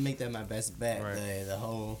 I wanted to make that my best bet. Right. The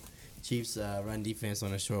whole Chiefs run defense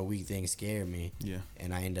on a short week thing scared me. Yeah.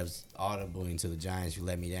 And I ended up audibling to the Giants, who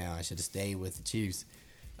let me down. I should have stayed with the Chiefs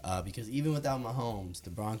because even without Mahomes, the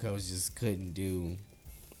Broncos just couldn't do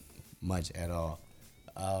much at all.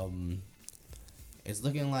 It's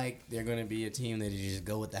looking like they're going to be a team that you just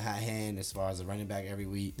go with the hot hand as far as a running back every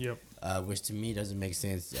week. Yep. Which to me doesn't make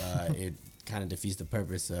sense. It kind of defeats the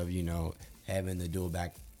purpose of, having the dual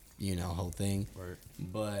back, whole thing. Right.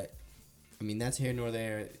 But, I mean, that's here nor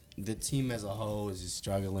there. The team as a whole is just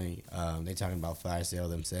struggling. They're talking about fire sale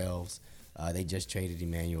themselves. They just traded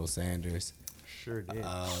Emmanuel Sanders. Sure did.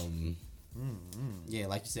 Yeah,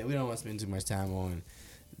 like you said, we don't want to spend too much time on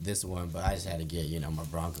this one, but I just had to get, my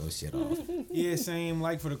Broncos shit off. Yeah, same.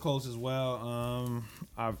 Like for the Colts as well.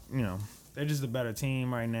 They're just a better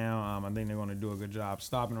team right now. I think they're going to do a good job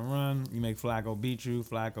stopping the run. You make Flacco beat you.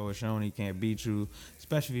 Flacco has shown he can't beat you,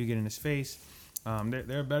 especially if you get in his face.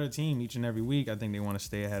 They're a better team each and every week. I think they want to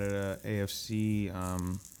stay ahead of the AFC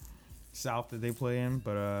South that they play in.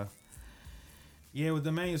 But, yeah, with the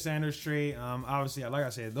Emmanuel Sanders trade, obviously, like I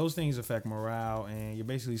said, those things affect morale. And you're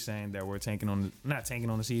basically saying that we're not tanking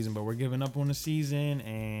on the season, but we're giving up on the season.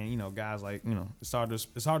 And, guys like, it's hard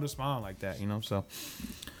to respond like that, So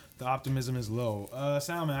the optimism is low.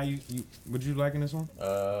 Salman, would you liking this one?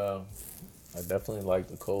 I definitely like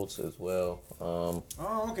the Colts as well.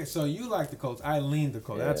 Okay. So you like the Colts. I lean the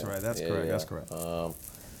Colts. Yeah, That's right. That's correct. Yeah. That's correct.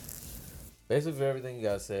 Basically, for everything you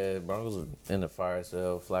guys said, Broncos are in the fire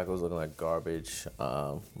sale. Flacco's looking like garbage.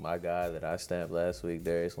 My guy that I stamped last week,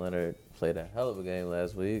 Darius Leonard, played a hell of a game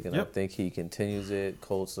last week, and I think he continues it.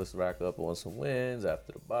 Colts, let's rack up on some wins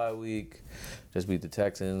after the bye week. Just beat the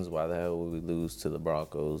Texans. Why the hell would we lose to the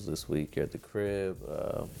Broncos this week? You're at the crib.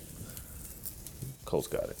 Colts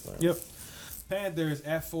got it, man. Yep. Panthers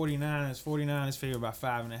at 49ers. 49ers favored by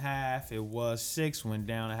 5.5. It was 6, went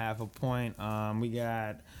down a half a point. We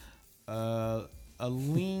got a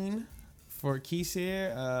lean for Keith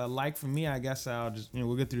here. Like for me, I guess I'll just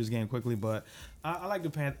we'll get through this game quickly, but I like the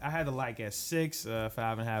Panthers. I had the like at 6.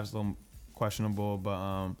 5.5 is a little questionable,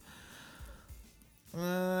 but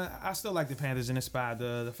I still like the Panthers in this spot.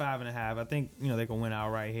 The 5.5. I think they can win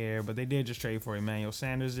out right here, but they did just trade for Emmanuel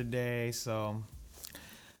Sanders today, so.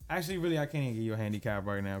 Actually, really, I can't even give you a handicap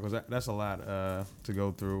right now because that's a lot to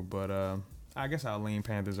go through. But I guess I'll lean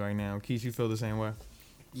Panthers right now. Keith, you feel the same way?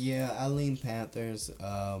 Yeah, I lean Panthers.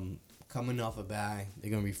 Coming off a bye,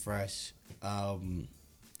 they're going to be fresh. I'm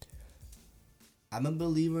a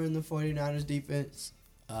believer in the 49ers defense.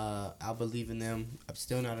 I believe in them. I'm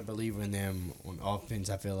still not a believer in them on offense.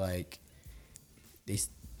 I feel like as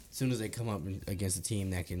soon as they come up against a team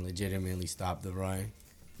that can legitimately stop the run,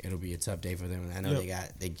 it'll be a tough day for them. And I know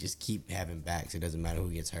they just keep having backs. It doesn't matter who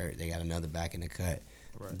gets hurt. They got another back in the cut.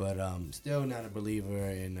 Right. But still not a believer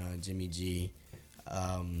in Jimmy G.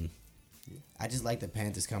 I just like the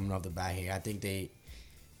Panthers coming off the bye here. I think they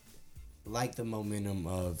like the momentum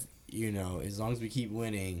of, as long as we keep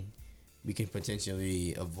winning, we can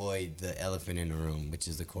potentially avoid the elephant in the room, which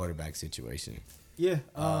is the quarterback situation. Yeah.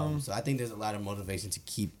 So I think there's a lot of motivation to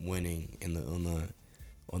keep winning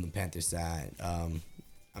on the Panthers side.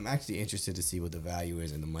 I'm actually interested to see what the value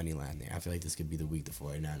is in the money line there. I feel like this could be the week the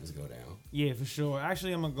 49ers go down. Yeah, for sure.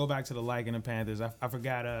 Actually, I'm going to go back to the like in the Panthers. I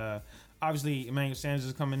forgot, obviously, Emmanuel Sanders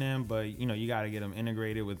is coming in, but, you got to get him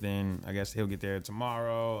integrated within, I guess he'll get there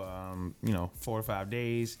tomorrow, 4 or 5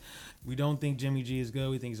 days. We don't think Jimmy G is good.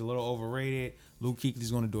 We think he's a little overrated. Luke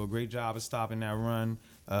Kuechly's going to do a great job of stopping that run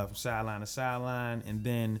from sideline to sideline. And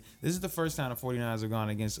then this is the first time the 49ers have gone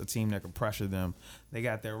against a team that can pressure them. They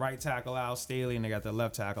got their right tackle out, Staley, and they got their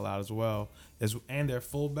left tackle out as well. And their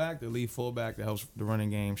fullback, their lead fullback that helps the running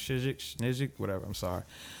game, Snizzik, whatever, I'm sorry.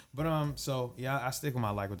 But, so, yeah, I stick with my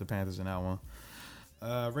like with the Panthers in that one.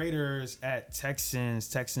 Raiders at Texans.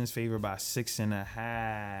 Texans favored by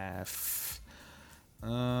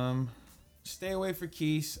 6.5. Stay away for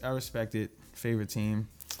Keys. I respect it. Favorite team.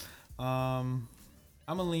 I'm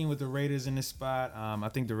going to lean with the Raiders in this spot. I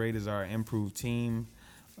think the Raiders are an improved team.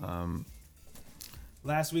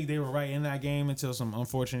 Last week, they were right in that game until some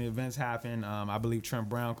unfortunate events happened. I believe Trent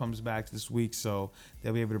Brown comes back this week, so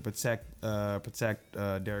they'll be able to protect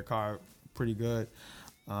Derek Carr pretty good.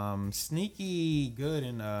 Sneaky good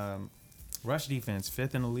in rush defense,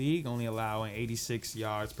 5th in the league, only allowing 86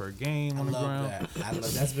 yards per game on the ground.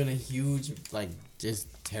 That's been a huge, just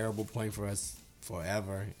terrible point for us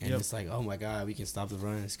forever. And it's like, oh my God, we can stop the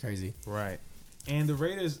run. It's crazy. Right. And the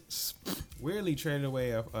Raiders weirdly traded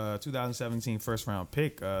away a 2017 first round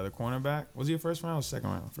pick, the cornerback. Was he a first round or second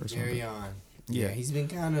round? First round. Carry on. Yeah, he's been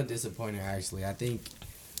kind of disappointing actually. I think.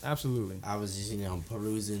 Absolutely. I was just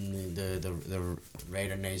perusing the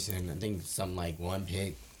Raider Nation. I think something like one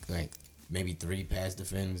pick, like maybe 3 pass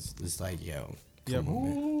defenders. It's like come on,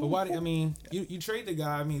 man. But why? You trade the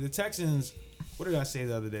guy. I mean, the Texans. What did I say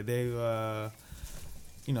the other day? They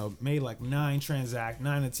made like 9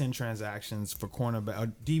 to 10 transactions for cornerback or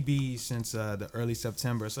DBs since the early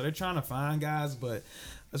September. So they're trying to find guys, but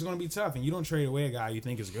it's going to be tough. And you don't trade away a guy you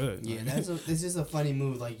think is good. Yeah, it's just a funny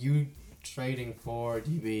move. Like you trading 4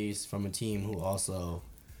 DBs from a team who also,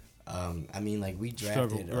 we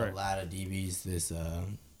drafted a lot of DBs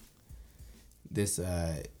this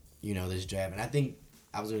draft, and I think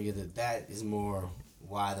I was going to get that is more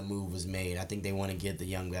why the move was made. I think they want to get the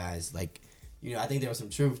young guys. Like, I think there was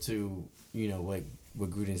some truth to, what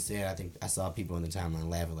Gruden said. I think I saw people on the timeline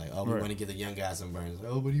laughing like, we want to get the young guys some burns.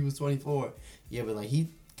 But he was 24. Yeah, but like he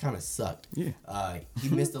kind of sucked. Yeah. He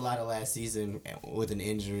missed a lot of last season with an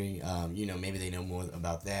injury. Maybe they know more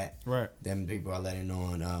about that. Right. Than people are letting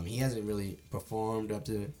on. He hasn't really performed up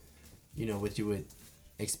to, what you would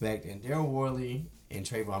expect. And Daryl Worley and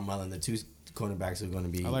Trayvon Mullen, the 2 cornerbacks who are going to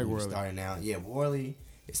be starting now. Yeah, Worley,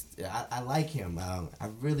 I like him. I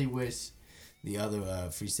really wish the other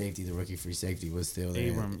free safety, the rookie free safety, was still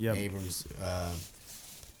there. Abrams.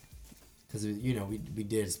 Because we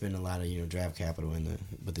did spend a lot of draft capital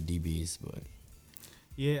with the DBs, but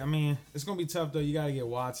yeah, it's gonna be tough though. You gotta get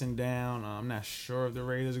Watson down. I'm not sure if the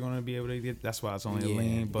Raiders are gonna be able to get. That's why it's only a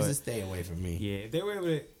lean. But just stay away from me. Yeah, if they were able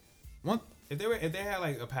to, if they had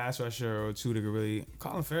like a pass rusher or 2 that could really,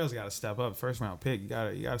 Colin Farrell's got to step up. First round pick, you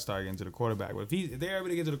gotta start getting to the quarterback. But if they're able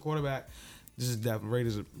to get to the quarterback, this is definitely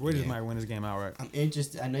Raiders might win this game outright. I'm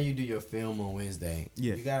interested. I know you do your film on Wednesday.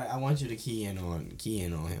 Yeah, I want you to key in on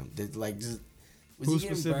him. Was who he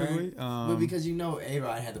getting specifically? Well, because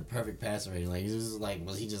A-Rod had the perfect passer rating. Like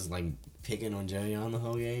was he just like picking on Jerry on the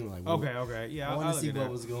whole game? Like okay, yeah. I want to see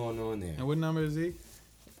what was going on there. And what number is he?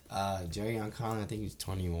 Jerry on Collin, I think he's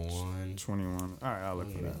 21. 21. All right, I'll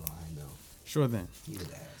look for that. Line, though. Sure thing. He's an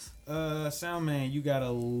ass. Soundman, you got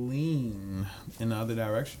to lean in the other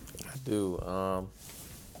direction. I do.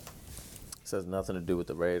 This has nothing to do with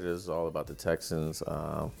the Raiders. It's all about the Texans.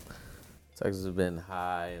 Texans have been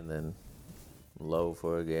high and then low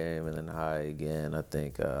for a game and then high again. I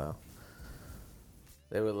think they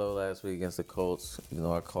were low last week against the Colts.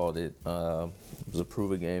 I called it. It was a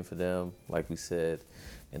prove-it game for them, like we said.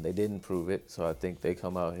 And they didn't prove it, so I think they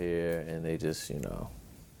come out here and they just,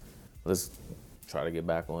 let's try to get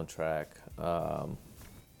back on track. But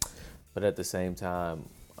at the same time,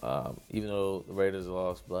 even though the Raiders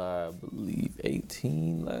lost by, I believe,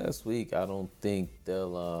 18 last week, I don't think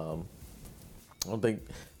they'll. I don't think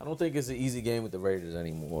it's an easy game with the Raiders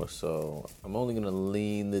anymore. So I'm only gonna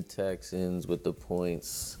lean the Texans with the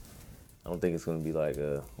points. I don't think it's gonna be like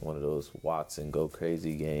one of those Watson go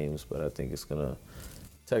crazy games, but I think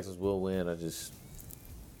Texans will win. I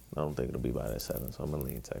don't think it'll be by that 7, so I'm going to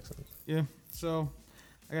lean Texans. Yeah, so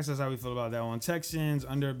I guess that's how we feel about that one. Texans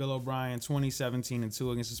under Bill O'Brien,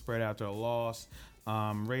 20-17-2 against the spread after a loss.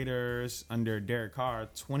 Raiders under Derek Carr,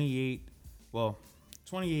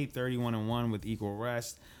 28-31-1 with equal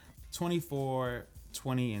rest.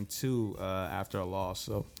 24-20-2 after a loss.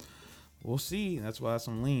 So we'll see. That's why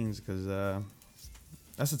some leans because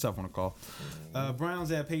that's a tough one to call.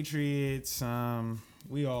 Browns at Patriots.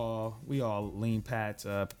 We all lean Pats.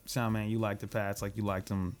 Soundman, you like the Pats like you liked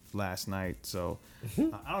them last night. So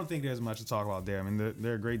I don't think there's much to talk about there.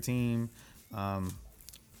 They're a great team. Belichick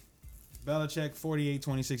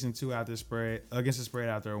 48-26-2 after spread against the spread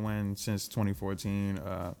after a win since 2014.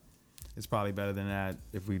 It's probably better than that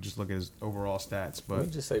if we just look at his overall stats. But let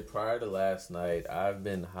me just say, prior to last night, I've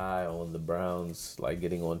been high on the Browns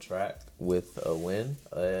getting on track with a win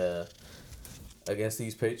against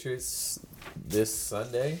these Patriots this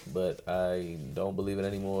Sunday, but I don't believe it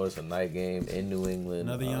anymore. It's a night game in New England.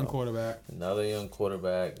 Another young quarterback.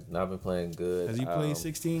 Not been playing good. Has he played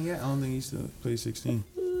 16 yet? I don't think he's still played 16.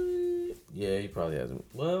 Yeah, he probably hasn't.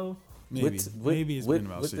 Well, maybe it's been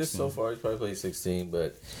about 16. With this so far, he's probably played 16,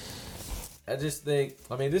 but I just think,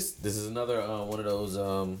 this is another one of those,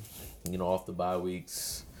 off the bye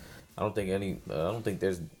weeks. I don't think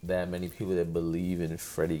there's that many people that believe in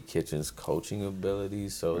Freddie Kitchens' coaching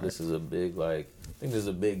abilities. So right. This is a big, I think this is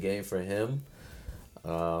a big game for him.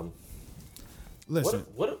 Listen,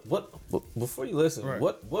 what before you listen, right.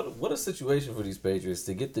 what a situation for these Patriots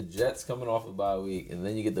to get the Jets coming off a bye week and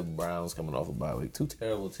then you get the Browns coming off a bye week. 2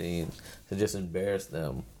 terrible teams to just embarrass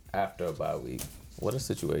them after a bye week. What a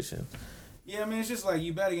situation. Yeah, I mean, it's just like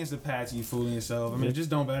you bet against the Pats and you fooling yourself. I mean, just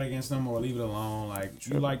don't bet against them or leave it alone. Like,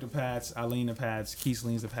 you like the Pats, I lean the Pats, Keith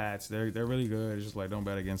leans the Pats. They're really good. It's just like, don't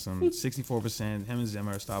bet against them. 64%, him and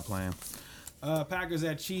Zimmer, stop playing. Packers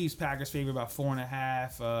at Chiefs. Packers favored by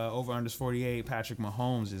 4.5. Over unders 48. Patrick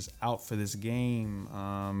Mahomes is out for this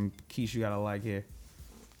game. Keith, you got to like here.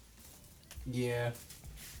 Yeah.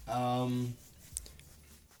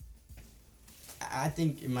 I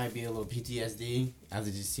think it might be a little PTSD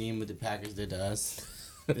after just seeing what the Packers did to us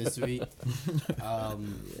this week. But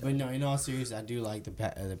no, in all seriousness, I do like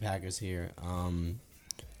the Packers here.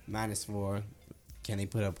 -4. Can they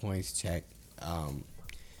put up points? Check.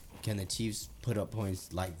 Can the Chiefs put up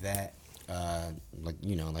points like that?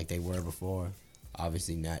 Like they were before?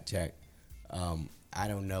 Obviously not. Check. I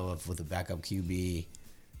don't know if with a backup QB,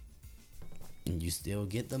 you still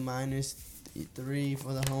get the -3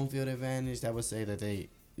 for the home field advantage. That would say that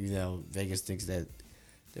Vegas thinks that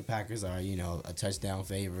the Packers are, a touchdown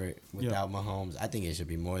favorite without Mahomes. I think it should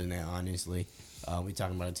be more than that, honestly. We're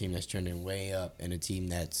talking about a team that's trending way up and a team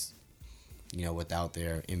that's, without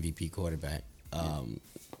their MVP quarterback.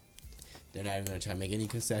 They're not even going to try to make any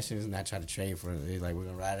concessions, not try to trade for it. They're like, we're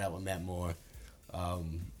going to ride it out with Matt Moore.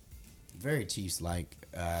 Very Chiefs-like.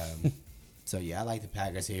 So, yeah, I like the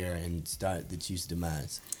Packers here and start the Chiefs'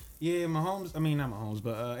 demise. Yeah, not Mahomes,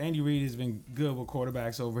 but Andy Reid has been good with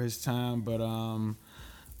quarterbacks over his time. But,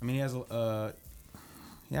 he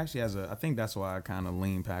actually has I think that's why I kind of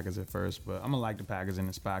lean Packers at first. But I'm going to like the Packers in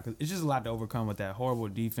the spot because it's just a lot to overcome with that horrible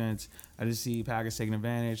defense. I just see Packers taking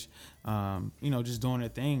advantage, just doing their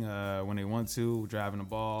thing when they want to, driving the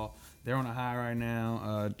ball. They're on a high right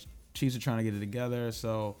now. Chiefs are trying to get it together.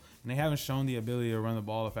 So, and they haven't shown the ability to run the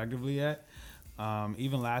ball effectively yet.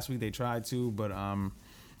 Even last week they tried to, but I'm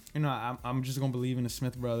just going to believe in the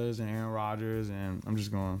Smith brothers and Aaron Rodgers, and I'm just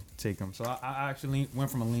going to take them. So I actually went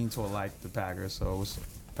from a lean to a like the Packers. So it was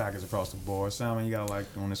Packers across the board. Simon, you got to like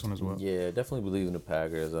on this one as well. Yeah, definitely believe in the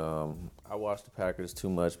Packers. I watch the Packers too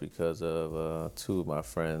much because of two of my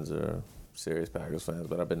friends are serious Packers fans,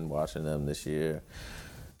 but I've been watching them this year.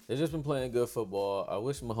 They've just been playing good football. I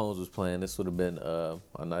wish Mahomes was playing. This would have been a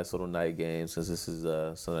nice little night game since this is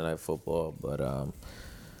Sunday Night Football. But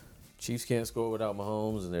Chiefs can't score without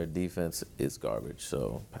Mahomes, and their defense is garbage.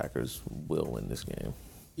 So Packers will win this game.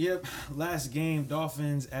 Yep. Last game,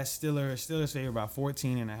 Dolphins at Steelers. Steelers favored by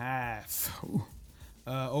 14.5.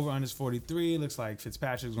 Over unders 43. Looks like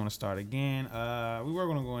Fitzpatrick's going to start again. We were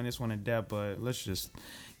going to go in this one in depth, but let's just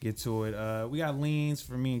get to it. We got leans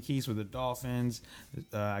for me and Keith with the Dolphins.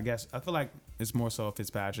 I feel like it's more so a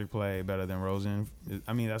Fitzpatrick play better than Rosen.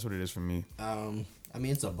 That's what it is for me.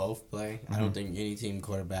 It's a both play. Mm-hmm. I don't think any team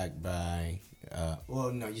quarterback by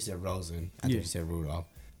you said Rosen. I think you said Rudolph.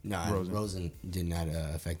 No, Rosen did not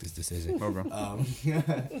affect this decision. Okay. I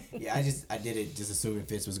did it just assuming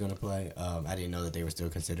Fitz was going to play. I didn't know that they were still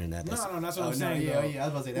considering that. That's what I'm saying. Yeah, I was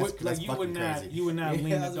about to say that's fucking crazy. You would not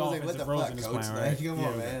lean the Dolphins if Rosen is playing, right? Come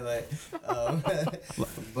on, man.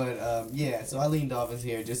 So I lean Dolphins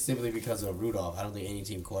here just simply because of Rudolph. I don't think any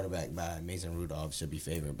team quarterback by Mason Rudolph should be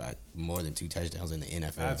favored by more than 2 touchdowns in the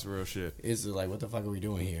NFL. That's real shit. It's like, what the fuck are we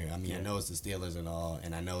doing here? I know it's the Steelers and all,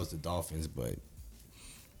 and I know it's the Dolphins, but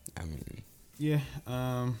what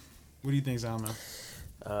do you think, Salman?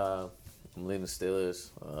 I'm leaning Steelers.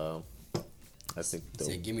 I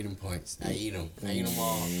think. Give me them points. I eat them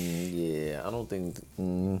all. Yeah, I don't think.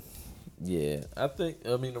 I think.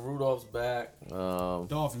 The Rudolph's back.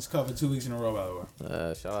 Dolphins covered 2 weeks in a row, by the way.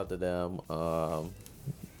 Shout out to them.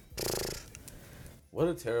 What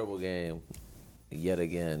a terrible game, yet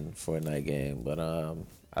again for a night game. But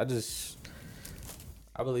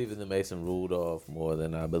I believe in the Mason Rudolph more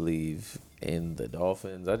than I believe in the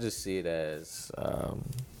Dolphins. I just see it as.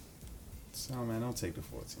 So man, don't take the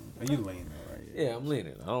 14. Are you leaning though, right? Yeah, I'm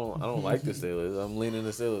leaning. I don't like the Steelers. I'm leaning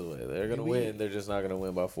the Steelers way. They're gonna win. They're just not gonna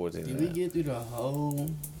win by 14. Did we get through the whole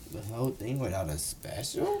thing without a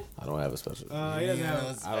special? I don't have a special. He doesn't have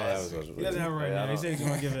a special. He doesn't have it right now. He said he's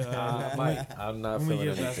gonna give it. I'm not feeling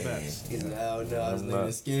it. He's like, I was leaning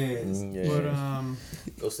the Skins. But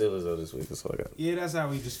go Steelers though this week. That's all I got. Yeah, that's how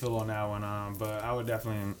we just feel on that one. But I would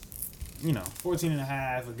definitely.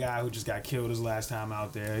 14.5, a guy who just got killed his last time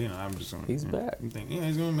out there. I'm just going to... He's back.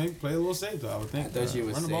 He's going to maybe play a little safe, though, I would think. I thought you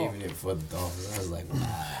were saving it for the Dolphins. I was like, wow.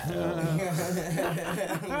 I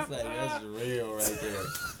was like, that's real right there.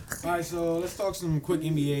 All right, so let's talk some quick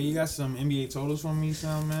NBA. You got some NBA totals from me,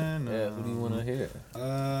 Sam, man? Yeah, who do you want to hear?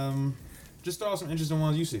 Just throw out some interesting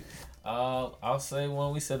ones you see. I'll say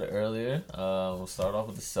one we said earlier. We'll start off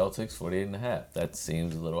with the Celtics, 48.5. That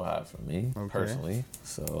seems a little high for me, personally.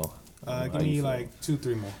 So... give me like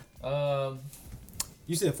 2-3 more.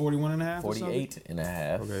 You said 41.5.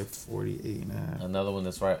 48.5. Okay, 48.5. Another one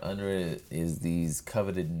that's right under it is these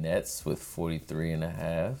coveted Nets with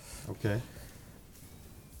 43.5. Okay.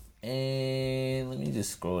 And let me just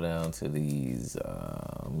scroll down to these.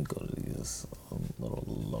 Let me go to these a little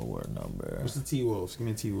lower number. What's the T-Wolves? Give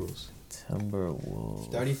me T-Wolves.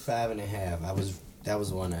 Timberwolves. 35.5. That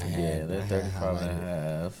was one I had. Yeah, they're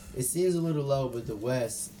 35.5. It seems a little low with the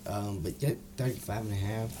West, but yeah,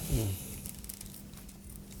 35.5.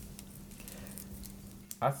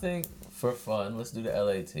 I think for fun, let's do the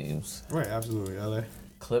LA teams. Right, absolutely. LA.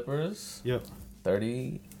 Clippers. Yep.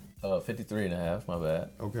 53.5. My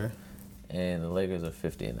bad. Okay. And the Lakers are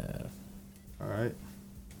 50.5. All right.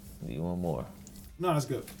 Do you want more? No, that's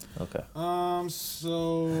good. Okay.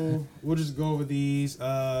 So we'll just go over these.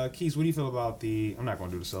 Keith, what do you feel about the? I'm not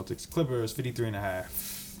going to do the Celtics. Clippers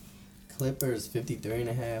 53.5. Clippers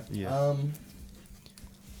 53.5. Yeah.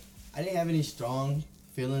 I didn't have any strong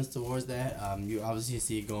feelings towards that. You obviously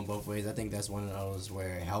see it going both ways. I think that's one of those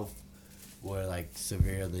where health will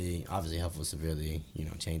severely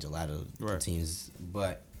change a lot of the teams.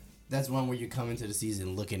 But that's one where you come into the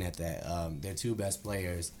season looking at that. Their two best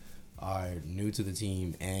players are new to the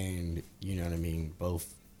team, and you know what I mean.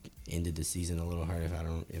 Both ended the season a little hurt,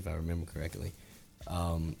 if I remember correctly,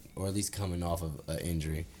 or at least coming off of an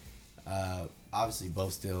injury. Obviously,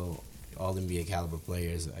 both still all NBA caliber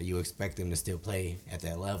players. You expect them to still play at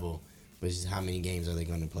that level, but just how many games are they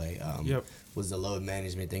going to play? Was the load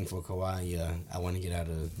management thing for Kawhi? I want to get out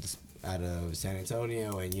of San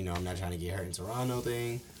Antonio, and I'm not trying to get hurt in Toronto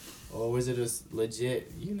thing, or was it just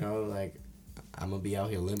legit? I'm gonna be out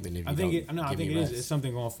here limping if you I think it is. It's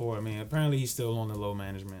something going forward. I mean, apparently he's still on the low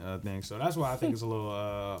management thing, so that's why I think it's a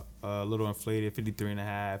little inflated.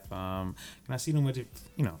 53.5. Can I see them with it?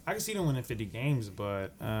 I can see them winning 50 games,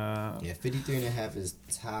 but 53.5 is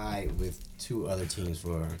tied with two other teams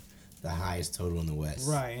for the highest total in the West.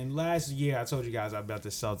 Right, and last year I told you guys I bet the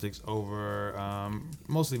Celtics over,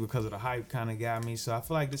 mostly because of the hype kind of got me. So I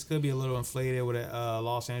feel like this could be a little inflated with a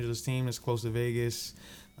Los Angeles team that's close to Vegas.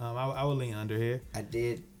 I would lean under here. I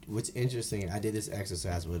did. What's interesting, I did this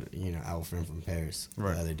exercise with our friend from Paris the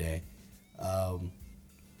other day.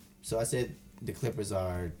 So I said the Clippers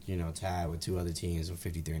are tied with two other teams with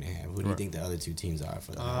 53.5. Who do you think the other two teams are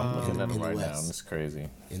for the? I'm looking at them right now. It's crazy.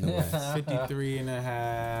 In the West,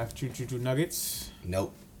 53.5. Choo Nuggets.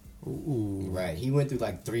 Nope. Ooh. Right. He went through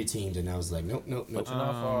like three teams, and I was like, nope. But you're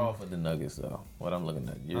not far off with the Nuggets, though. What I'm looking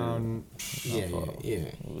at. Yeah. Well,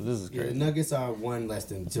 this is crazy. Yeah, the Nuggets are one less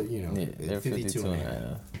than two. They're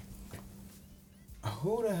 52.5.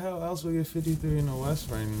 Who the hell else will get 53 in the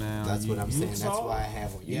West right now? That's what I'm saying. That's why I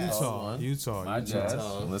have Utah. My Jazz.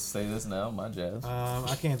 Let's say this now. My Jazz.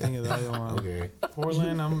 I can't think of the other one. Okay.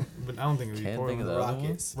 Portland. But I don't think it would be Portland. Think of the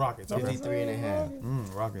Rockets. Rockets. Okay.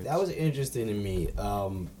 53.5. Rockets. That was interesting to me.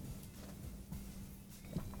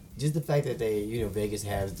 Just the fact that they, Vegas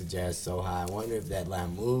has the Jazz so high. I wonder if that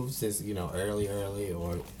line moves since, early,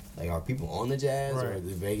 or are people on the Jazz or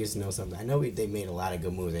does Vegas know something? I know they made a lot of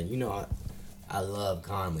good moves, and I love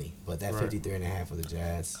Conley, but that 53.5 for the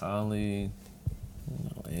Jazz. Conley,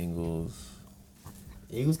 Ingles.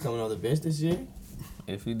 Eagles coming off the bench this year?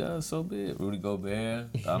 If he does, so be it. Rudy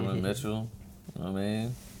Gobert, Donovan Mitchell. You know what I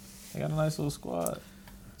mean? They got a nice little squad.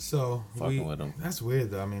 So fucking with them. That's weird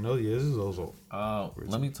though. I mean, this is also.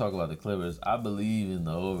 Let me talk about the Clippers. I believe in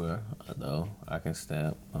the over, though. I can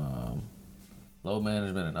stamp. Low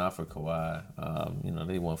management and not for Kawhi.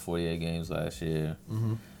 They won 48 games last year.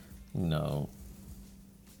 Mm-hmm.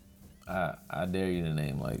 I dare you to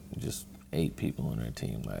name just 8 people on their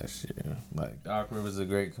team last year. Doc Rivers is a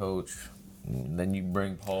great coach. And then you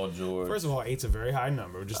bring Paul George. First of all, 8's a very high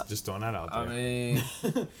number. Just throwing that out there. I mean,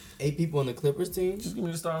 8 people on the Clippers team. Just give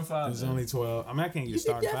me the starting 5. There's only 12. I mean, I can't give you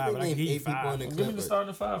starting 5, but I can give you 5. Give me the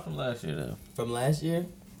starting 5 from last year, then. From last year?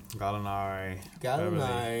 Gallinari,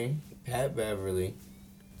 Pat Beverly.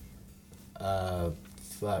 My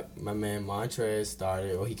man Montrez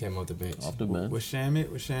started. He came off the bench. Off the bench. Was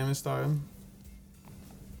Shaman starting?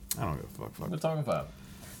 I don't give a fuck. We're talking 5.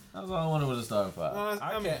 That's all I wanted was a starting 5.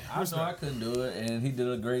 I know I couldn't do it, and he did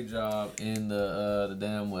a great job in the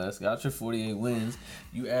damn West. Got your 48 wins.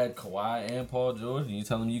 You add Kawhi and Paul George, and you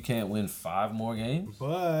tell him you can't win 5 more games?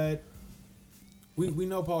 But we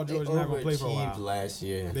know Paul George is not going to play for a while. Last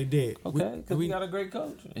year. They did. Okay, because we got a great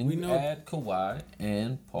coach. And you add Kawhi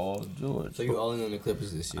and Paul George. So you're all in on the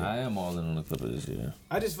Clippers this year? I am all in on the Clippers this year.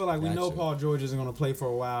 I just feel like we know Paul George isn't going to play for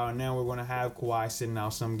a while, and now we're going to have Kawhi sitting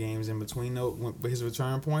out some games in between his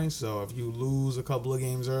return points. So if you lose a couple of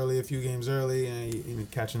games early, a few games early, and you're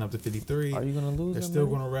catching up to 53, are you going to lose? They're still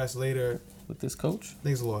going to rest later. With this coach? I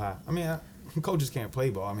think it's a little high. I mean, coaches can't play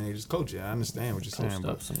ball. I mean, they just coach it. I understand what you're saying,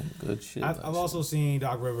 but some good shit. I've also seen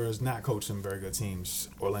Doc Rivers not coach some very good teams.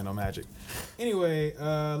 Orlando Magic. Anyway,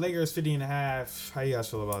 Lakers 50.5. How you guys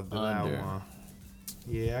feel about that Under. one?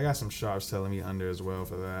 Yeah, I got some sharps telling me under as well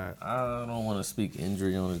for that. I don't want to speak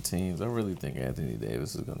injury on the teams. I really think Anthony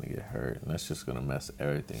Davis is going to get hurt, and that's just going to mess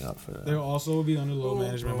everything up for them. They'll also be under low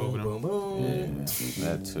management over them. Yeah,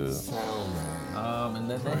 that too. And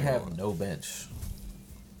then they have no bench.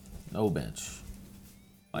 No bench.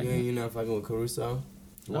 Like, You're not fucking with Caruso?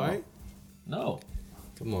 Dwight? No.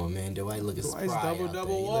 Come on, man. Dwight looking spry Dwight's out double there.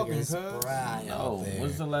 He walking, looking cuz. spry No. out there.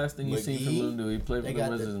 What's the last thing you seen from him do? He played for the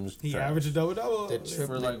Wizards and was He trash. averaged a double. The For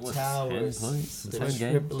triplet like, what, towers. 10 points? The 10 games?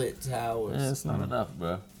 triplet towers. Yeah, it's not enough,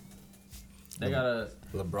 bro. They gotta.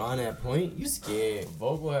 LeBron at point? You scared.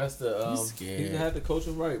 Vogel has to. You scared. He's gonna have to coach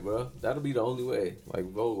him right, bro. That'll be the only way. Like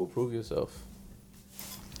Vogel, prove yourself.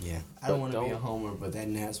 Yeah. I But don't want to be a don't- homer, but that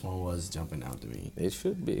Nats one was jumping out to me. It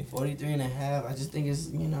should be. 43.5. I just think it's, I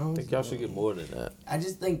think y'all should get more than that I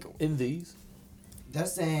just think in these. they're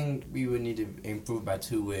saying we would need to improve by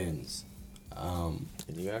 2 wins. And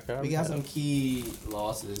you got Kyrie. We got some key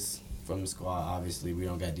losses from the squad. Obviously, we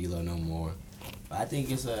don't got D'Lo no more. But I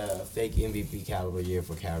think it's a fake MVP caliber year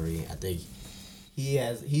for Kyrie. I think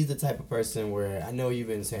he's the type of person where, I know you've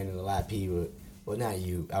been saying it a lot, P, but, well, not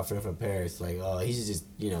you, our friend from Paris, like, oh, he should just,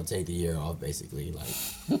 take the year off, basically. Like,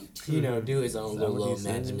 do his own Is that what little he's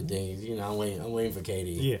saying? management things. I'm waiting for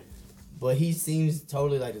KD. Yeah. But he seems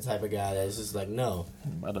totally like the type of guy that's just like, no.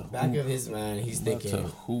 Back of his mind, he's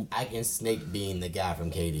thinking, I can snake being the guy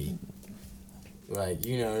from KD. Like,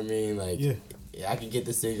 you know what I mean? Like, Yeah. I can get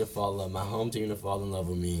the city to fall in love, my home team to fall in love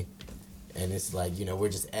with me. And it's like, we're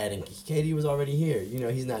just adding. KD was already here.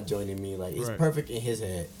 He's not joining me. Like, it's Right. perfect in his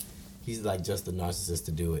head. He's like just the narcissist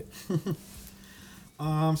to do it.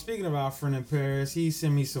 Speaking of our friend in Paris, he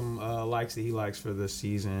sent me some likes that he likes for this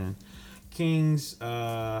season. Kings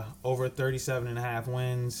over 37.5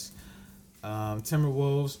 wins.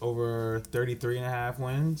 Timberwolves over 33.5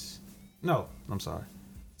 wins. No, I'm sorry.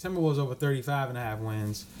 Timberwolves over 35.5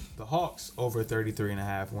 wins. The Hawks over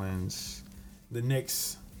 33.5 wins. The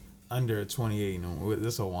Knicks under 28. No,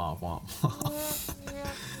 this is a womp womp.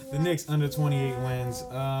 The Knicks under 28 wins.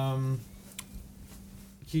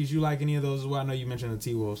 Keys, you like any of those as well? I know you mentioned the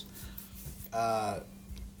T-Wolves.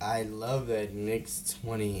 I love that Knicks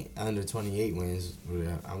under 28 wins.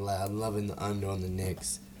 I'm loving the under on the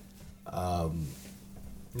Knicks.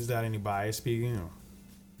 Is that any bias speaking? Or?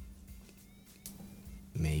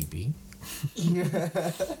 Maybe.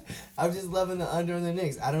 I'm just loving the under on the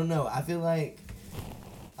Knicks. I don't know. I feel like,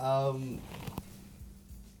 do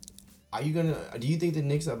you think the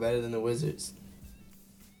Knicks are better than the Wizards?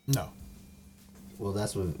 No. Well,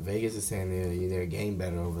 that's what Vegas is saying. They're a game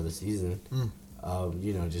better over the season.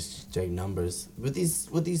 Just straight numbers. With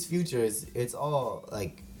these futures, it's all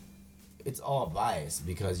biased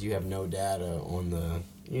because you have no data on the.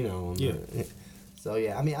 So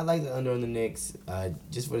yeah, I mean, I like the under on the Knicks,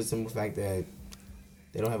 just for the simple fact that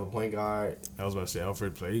they don't have a point guard. I was about to say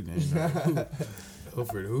Alfred played then.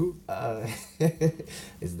 Alfred who?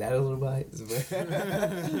 Is that a little biased?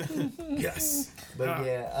 Yes. But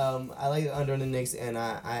I like the under on the Knicks, and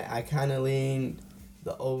I kind of lean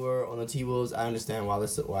the over on the T-Wolves. I understand why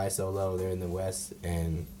it's so low. They're in the West,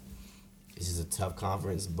 and it's just a tough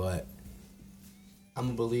conference. But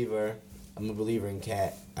I'm a believer in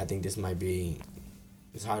Cat. I think this might be.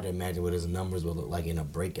 It's hard to imagine what his numbers will look like in a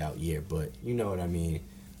breakout year, but you know what I mean.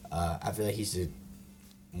 I feel like he should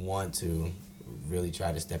want to really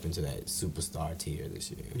try to step into that superstar tier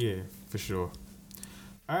this year. Yeah, for sure.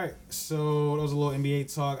 All right, so that was a little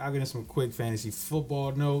NBA talk. I'll get into some quick fantasy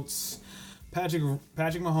football notes. Patrick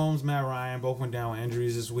Mahomes, Matt Ryan both went down with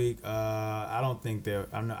injuries this week. I don't think they're.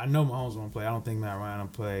 I know Mahomes won't play. I don't think Matt Ryan will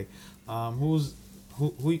play.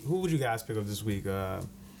 Who would you guys pick up this week?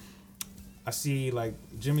 I see like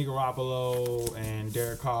Jimmy Garoppolo and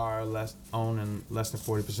Derek Carr owning less than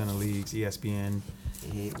 40% of leagues. ESPN.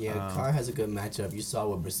 Mm-hmm. Yeah, Carr has a good matchup. You saw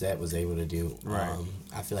what Brissett was able to do. Right.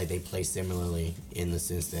 I feel like they play similarly in the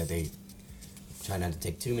sense that they try not to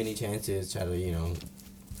take too many chances. Try to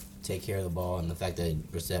take care of the ball, and the fact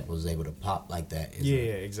that Brissett was able to pop like that.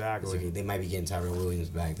 Exactly. They might be getting Tyrell Williams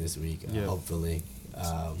back this week. Hopefully.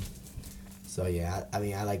 So yeah, I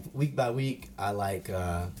mean, I like week by week. I like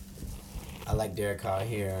Derek Carr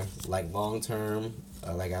here. Like long term,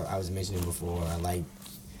 like I was mentioning before, I like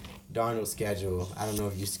Darnold's schedule. I don't know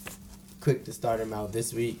if you're quick to start him out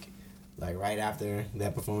this week, like right after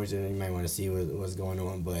that performance. You might want to see what's going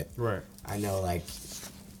on, but right. I know like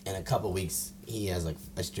in a couple weeks he has like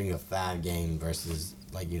a string of 5 games versus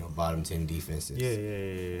bottom 10 defenses.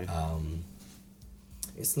 Yeah.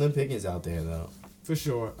 It's slim pickings out there though. For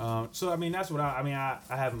sure. So I mean, that's what I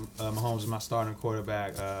have Mahomes as my starting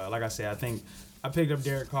quarterback. Like I said, I think I picked up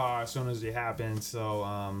Derek Carr as soon as it happened.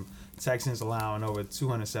 So Texans allowing over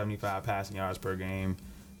 275 passing yards per game.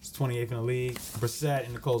 It's 28th in the league. Brissett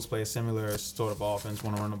and the Colts play a similar sort of offense.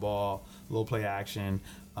 Want to run the ball, little play action.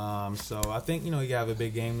 So I think you have a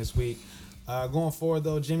big game this week. Going forward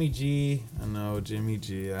though, Jimmy G. I know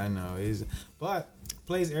but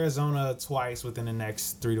plays Arizona twice within the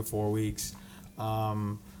next 3 to 4 weeks.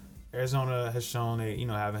 Arizona has shown they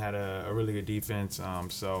haven't had a really good defense.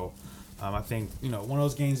 So I think one of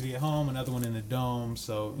those games be at home, another one in the dome.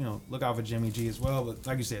 So look out for Jimmy G as well. But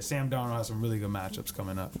like you said, Sam Darnold has some really good matchups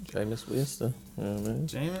coming up. Jameis Winston,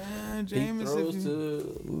 Jameis he throws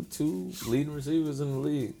to 2 leading receivers in the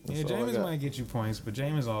league. That's Jameis might get you points, but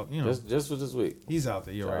Jameis just for this week. He's out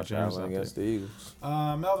there. You're right. Jameis out against there. The Eagles.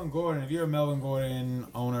 Melvin Gordon. If you're a Melvin Gordon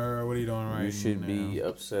owner, what are you doing right now? You should be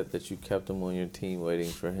upset that you kept him on your team,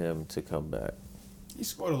 waiting for him to come back. He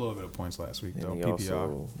scored a little bit of points last week, though. And he PPR.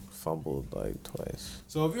 also fumbled like twice.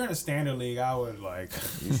 So if you're in a standard league, I would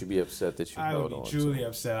You should be upset that you held on. I would be truly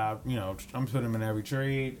upset. I'm putting him in every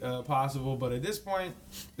trade possible, but at this point,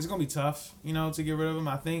 it's gonna be tough, to get rid of him.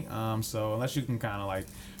 I think. So unless you can kind of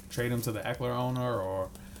trade him to the Eckler owner, or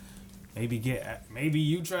maybe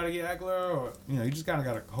you try to get Eckler, or you just kind of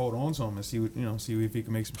gotta hold on to him and see if he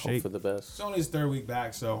can make some Hope shake. for the best. It's only his 3rd week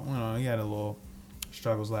back, so he had a little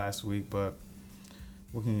struggles last week, but.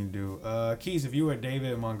 What can you do? Keys, if you were a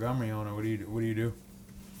David Montgomery owner, what do you do?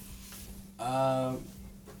 I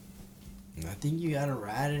think you gotta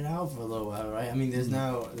ride it out for a little while, right? I mean, there's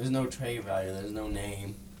no trade value, there's no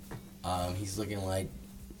name. He's looking like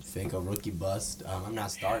a rookie bust. I'm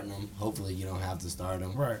not starting him. Hopefully, you don't have to start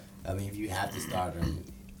him. Right. I mean, if you have to start him,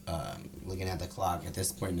 looking at the clock at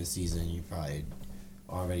this point in the season, you probably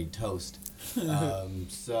already toast.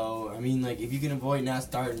 So I mean, if you can avoid not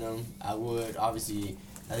starting him, I would. Obviously,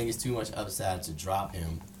 I think it's too much upside to drop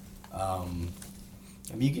him. I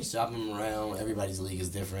mean, you can shop him around. Everybody's league is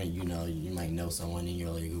different. You might know someone in your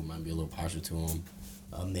league who might be a little partial to him.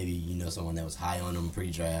 Maybe someone that was high on him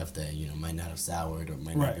pre-draft that might not have soured or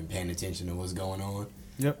might not have been paying attention to what's going on.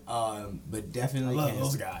 Yep. But definitely I love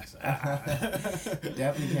those guys.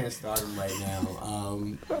 Definitely can't start him right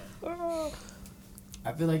now.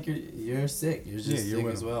 I feel like you're sick. You're just sick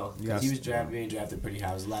as well. Because he was being drafted pretty high.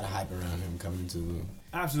 There was a lot of hype around him coming into the.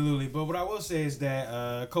 Absolutely, but what I will say is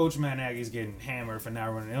that Coach Matt Nagy's getting hammered for not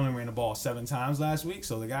running. They only ran the ball 7 times last week,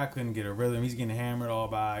 so the guy couldn't get a rhythm. He's getting hammered all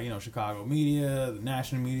by Chicago media, the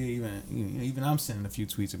national media. Even I'm sending a few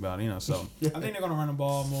tweets about it. So I think they're gonna run the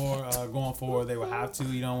ball more going forward. They will have to.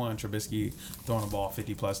 You don't want Trubisky throwing the ball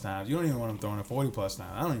 50 plus times. You don't even want him throwing it 40 plus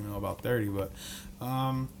times. I don't even know about 30, but.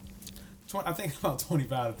 I think about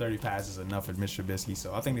 25 to 30 passes is enough for Mr. Trubisky,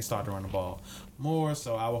 so I think they start to run the ball more,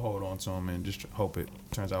 so I will hold on to him and just hope it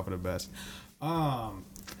turns out for the best.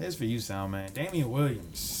 Here's for you, Sound Man. Damian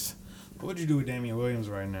Williams. What would you do with Damian Williams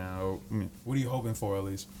right now? What are you hoping for, at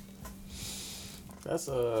least? That's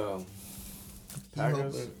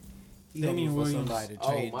Packers. Damian Williams. Somebody to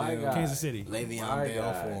trade my God. Kansas City. Le'Veon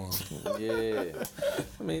Bell for him. Yeah.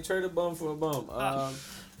 I mean, trade a bum for a bum.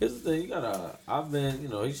 Here's the thing, I've been,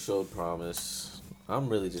 he showed promise. I'm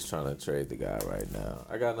really just trying to trade the guy right now.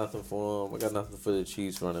 I got nothing for him. I got nothing for the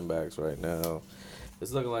Chiefs running backs right now.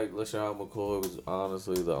 It's looking like LaShawn McCoy was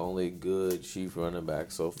honestly the only good Chief running back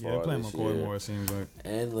so far. Yeah, playing this McCoy year. more, it seems like.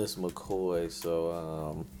 Endless McCoy.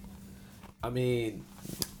 So, I mean,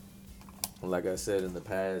 like I said in the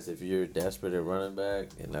past, if you're desperate at running back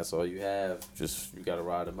and that's all you have, you got to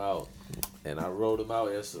ride him out. And I rode him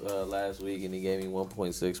out last week, and he gave me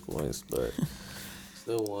 1.6 points, but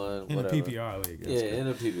still won. In whatever. a PPR league. In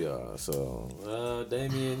a PPR. So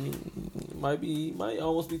Damian might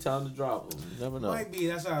almost be time to drop him. You never know. Might be.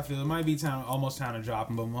 That's how I feel. It might be almost time to drop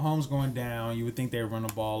him. But Mahomes going down, you would think they would run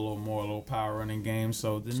the ball a little more, a little power running game.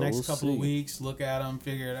 So next couple of weeks, look at him,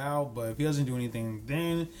 figure it out. But if he doesn't do anything,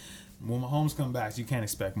 then. When Mahomes comes back, you can't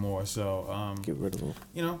expect more. So get rid of him.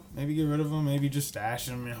 Maybe get rid of him. Maybe just stash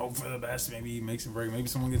him and hope for the best. Maybe he makes a break. Maybe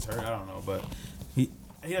someone gets hurt. I don't know. But he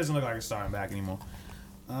doesn't look like a starting back anymore.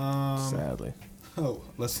 Sadly. Oh,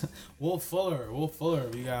 listen. Wolf Fuller.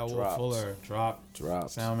 We got Wolf Fuller. Dropped.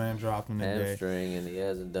 Soundman dropped him today. Hamstring, and he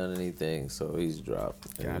hasn't done anything, so he's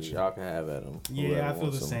dropped. Gotcha. Y'all can have at him. Yeah, I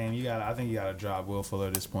feel the same. I think you got to drop Will Fuller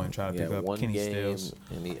at this point. Try to pick up Kenny Stills.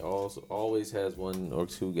 And he also always has 1 or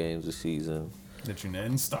 2 games a season. That you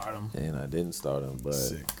didn't start him. And I didn't start him, but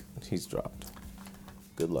Sick. He's dropped.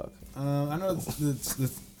 Good luck. I know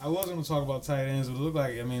I was going to talk about tight ends, but it looked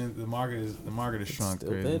like, I mean, the market is shrunk. Still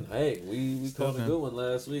Crazy. hey, we called a good one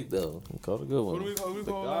last week, though. We called a good one. What did we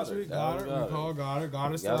call last week? Goddard. We called Goddard.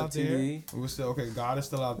 Goddard's still out there. We were still, okay, Goddard's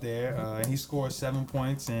still out there. And he scored 7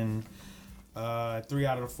 points in 3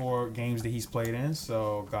 out of the 4 games that he's played in.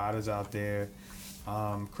 So Goddard's out there.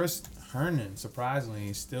 Chris Herndon, surprisingly,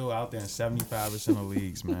 is still out there in 75% of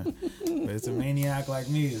leagues, man. But it's a maniac like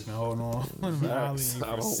me that's been holding on in my league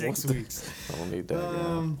for 6 weeks. I don't need that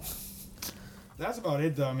guy. That's about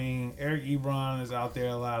it, though. I mean, Eric Ebron is out there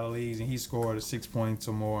in a lot of leagues, and he scored 6 points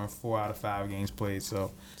or more in 4 out of 5 games played.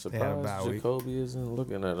 So they have a bad week. Jacoby isn't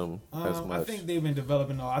looking at him as much. I think they've been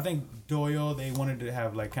developing. I think Doyle, they wanted to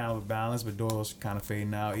have like kind of a balance, but Doyle's kind of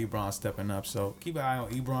fading out. Ebron's stepping up. So keep an eye on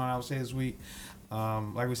Ebron, I would say, this week.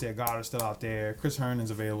 Like we said, Goddard's still out there. Chris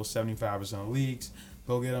Herndon's available 75% of leagues.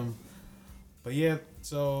 Go get him. But yeah,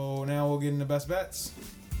 so now we'll get into best bets.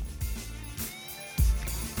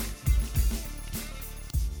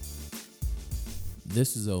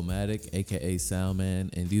 This is Omatic, aka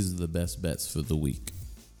Soundman, and these are the best bets for the week.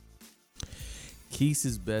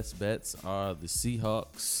 Keith's best bets are the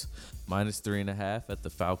Seahawks -3.5 at the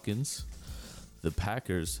Falcons, the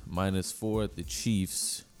Packers -4 at the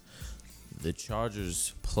Chiefs, the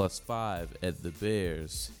Chargers +5 at the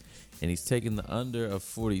Bears, and he's taking the under of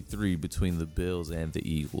 43 between the Bills and the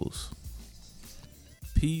Eagles.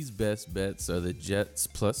 P's best bets are the Jets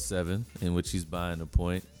 +7, in which he's buying a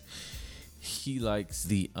point. He likes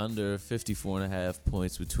the under 54.5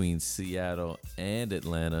 points between Seattle and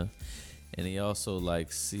Atlanta, and he also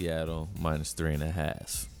likes Seattle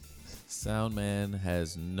 -3.5. Soundman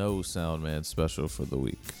has no Soundman special for the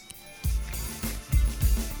week.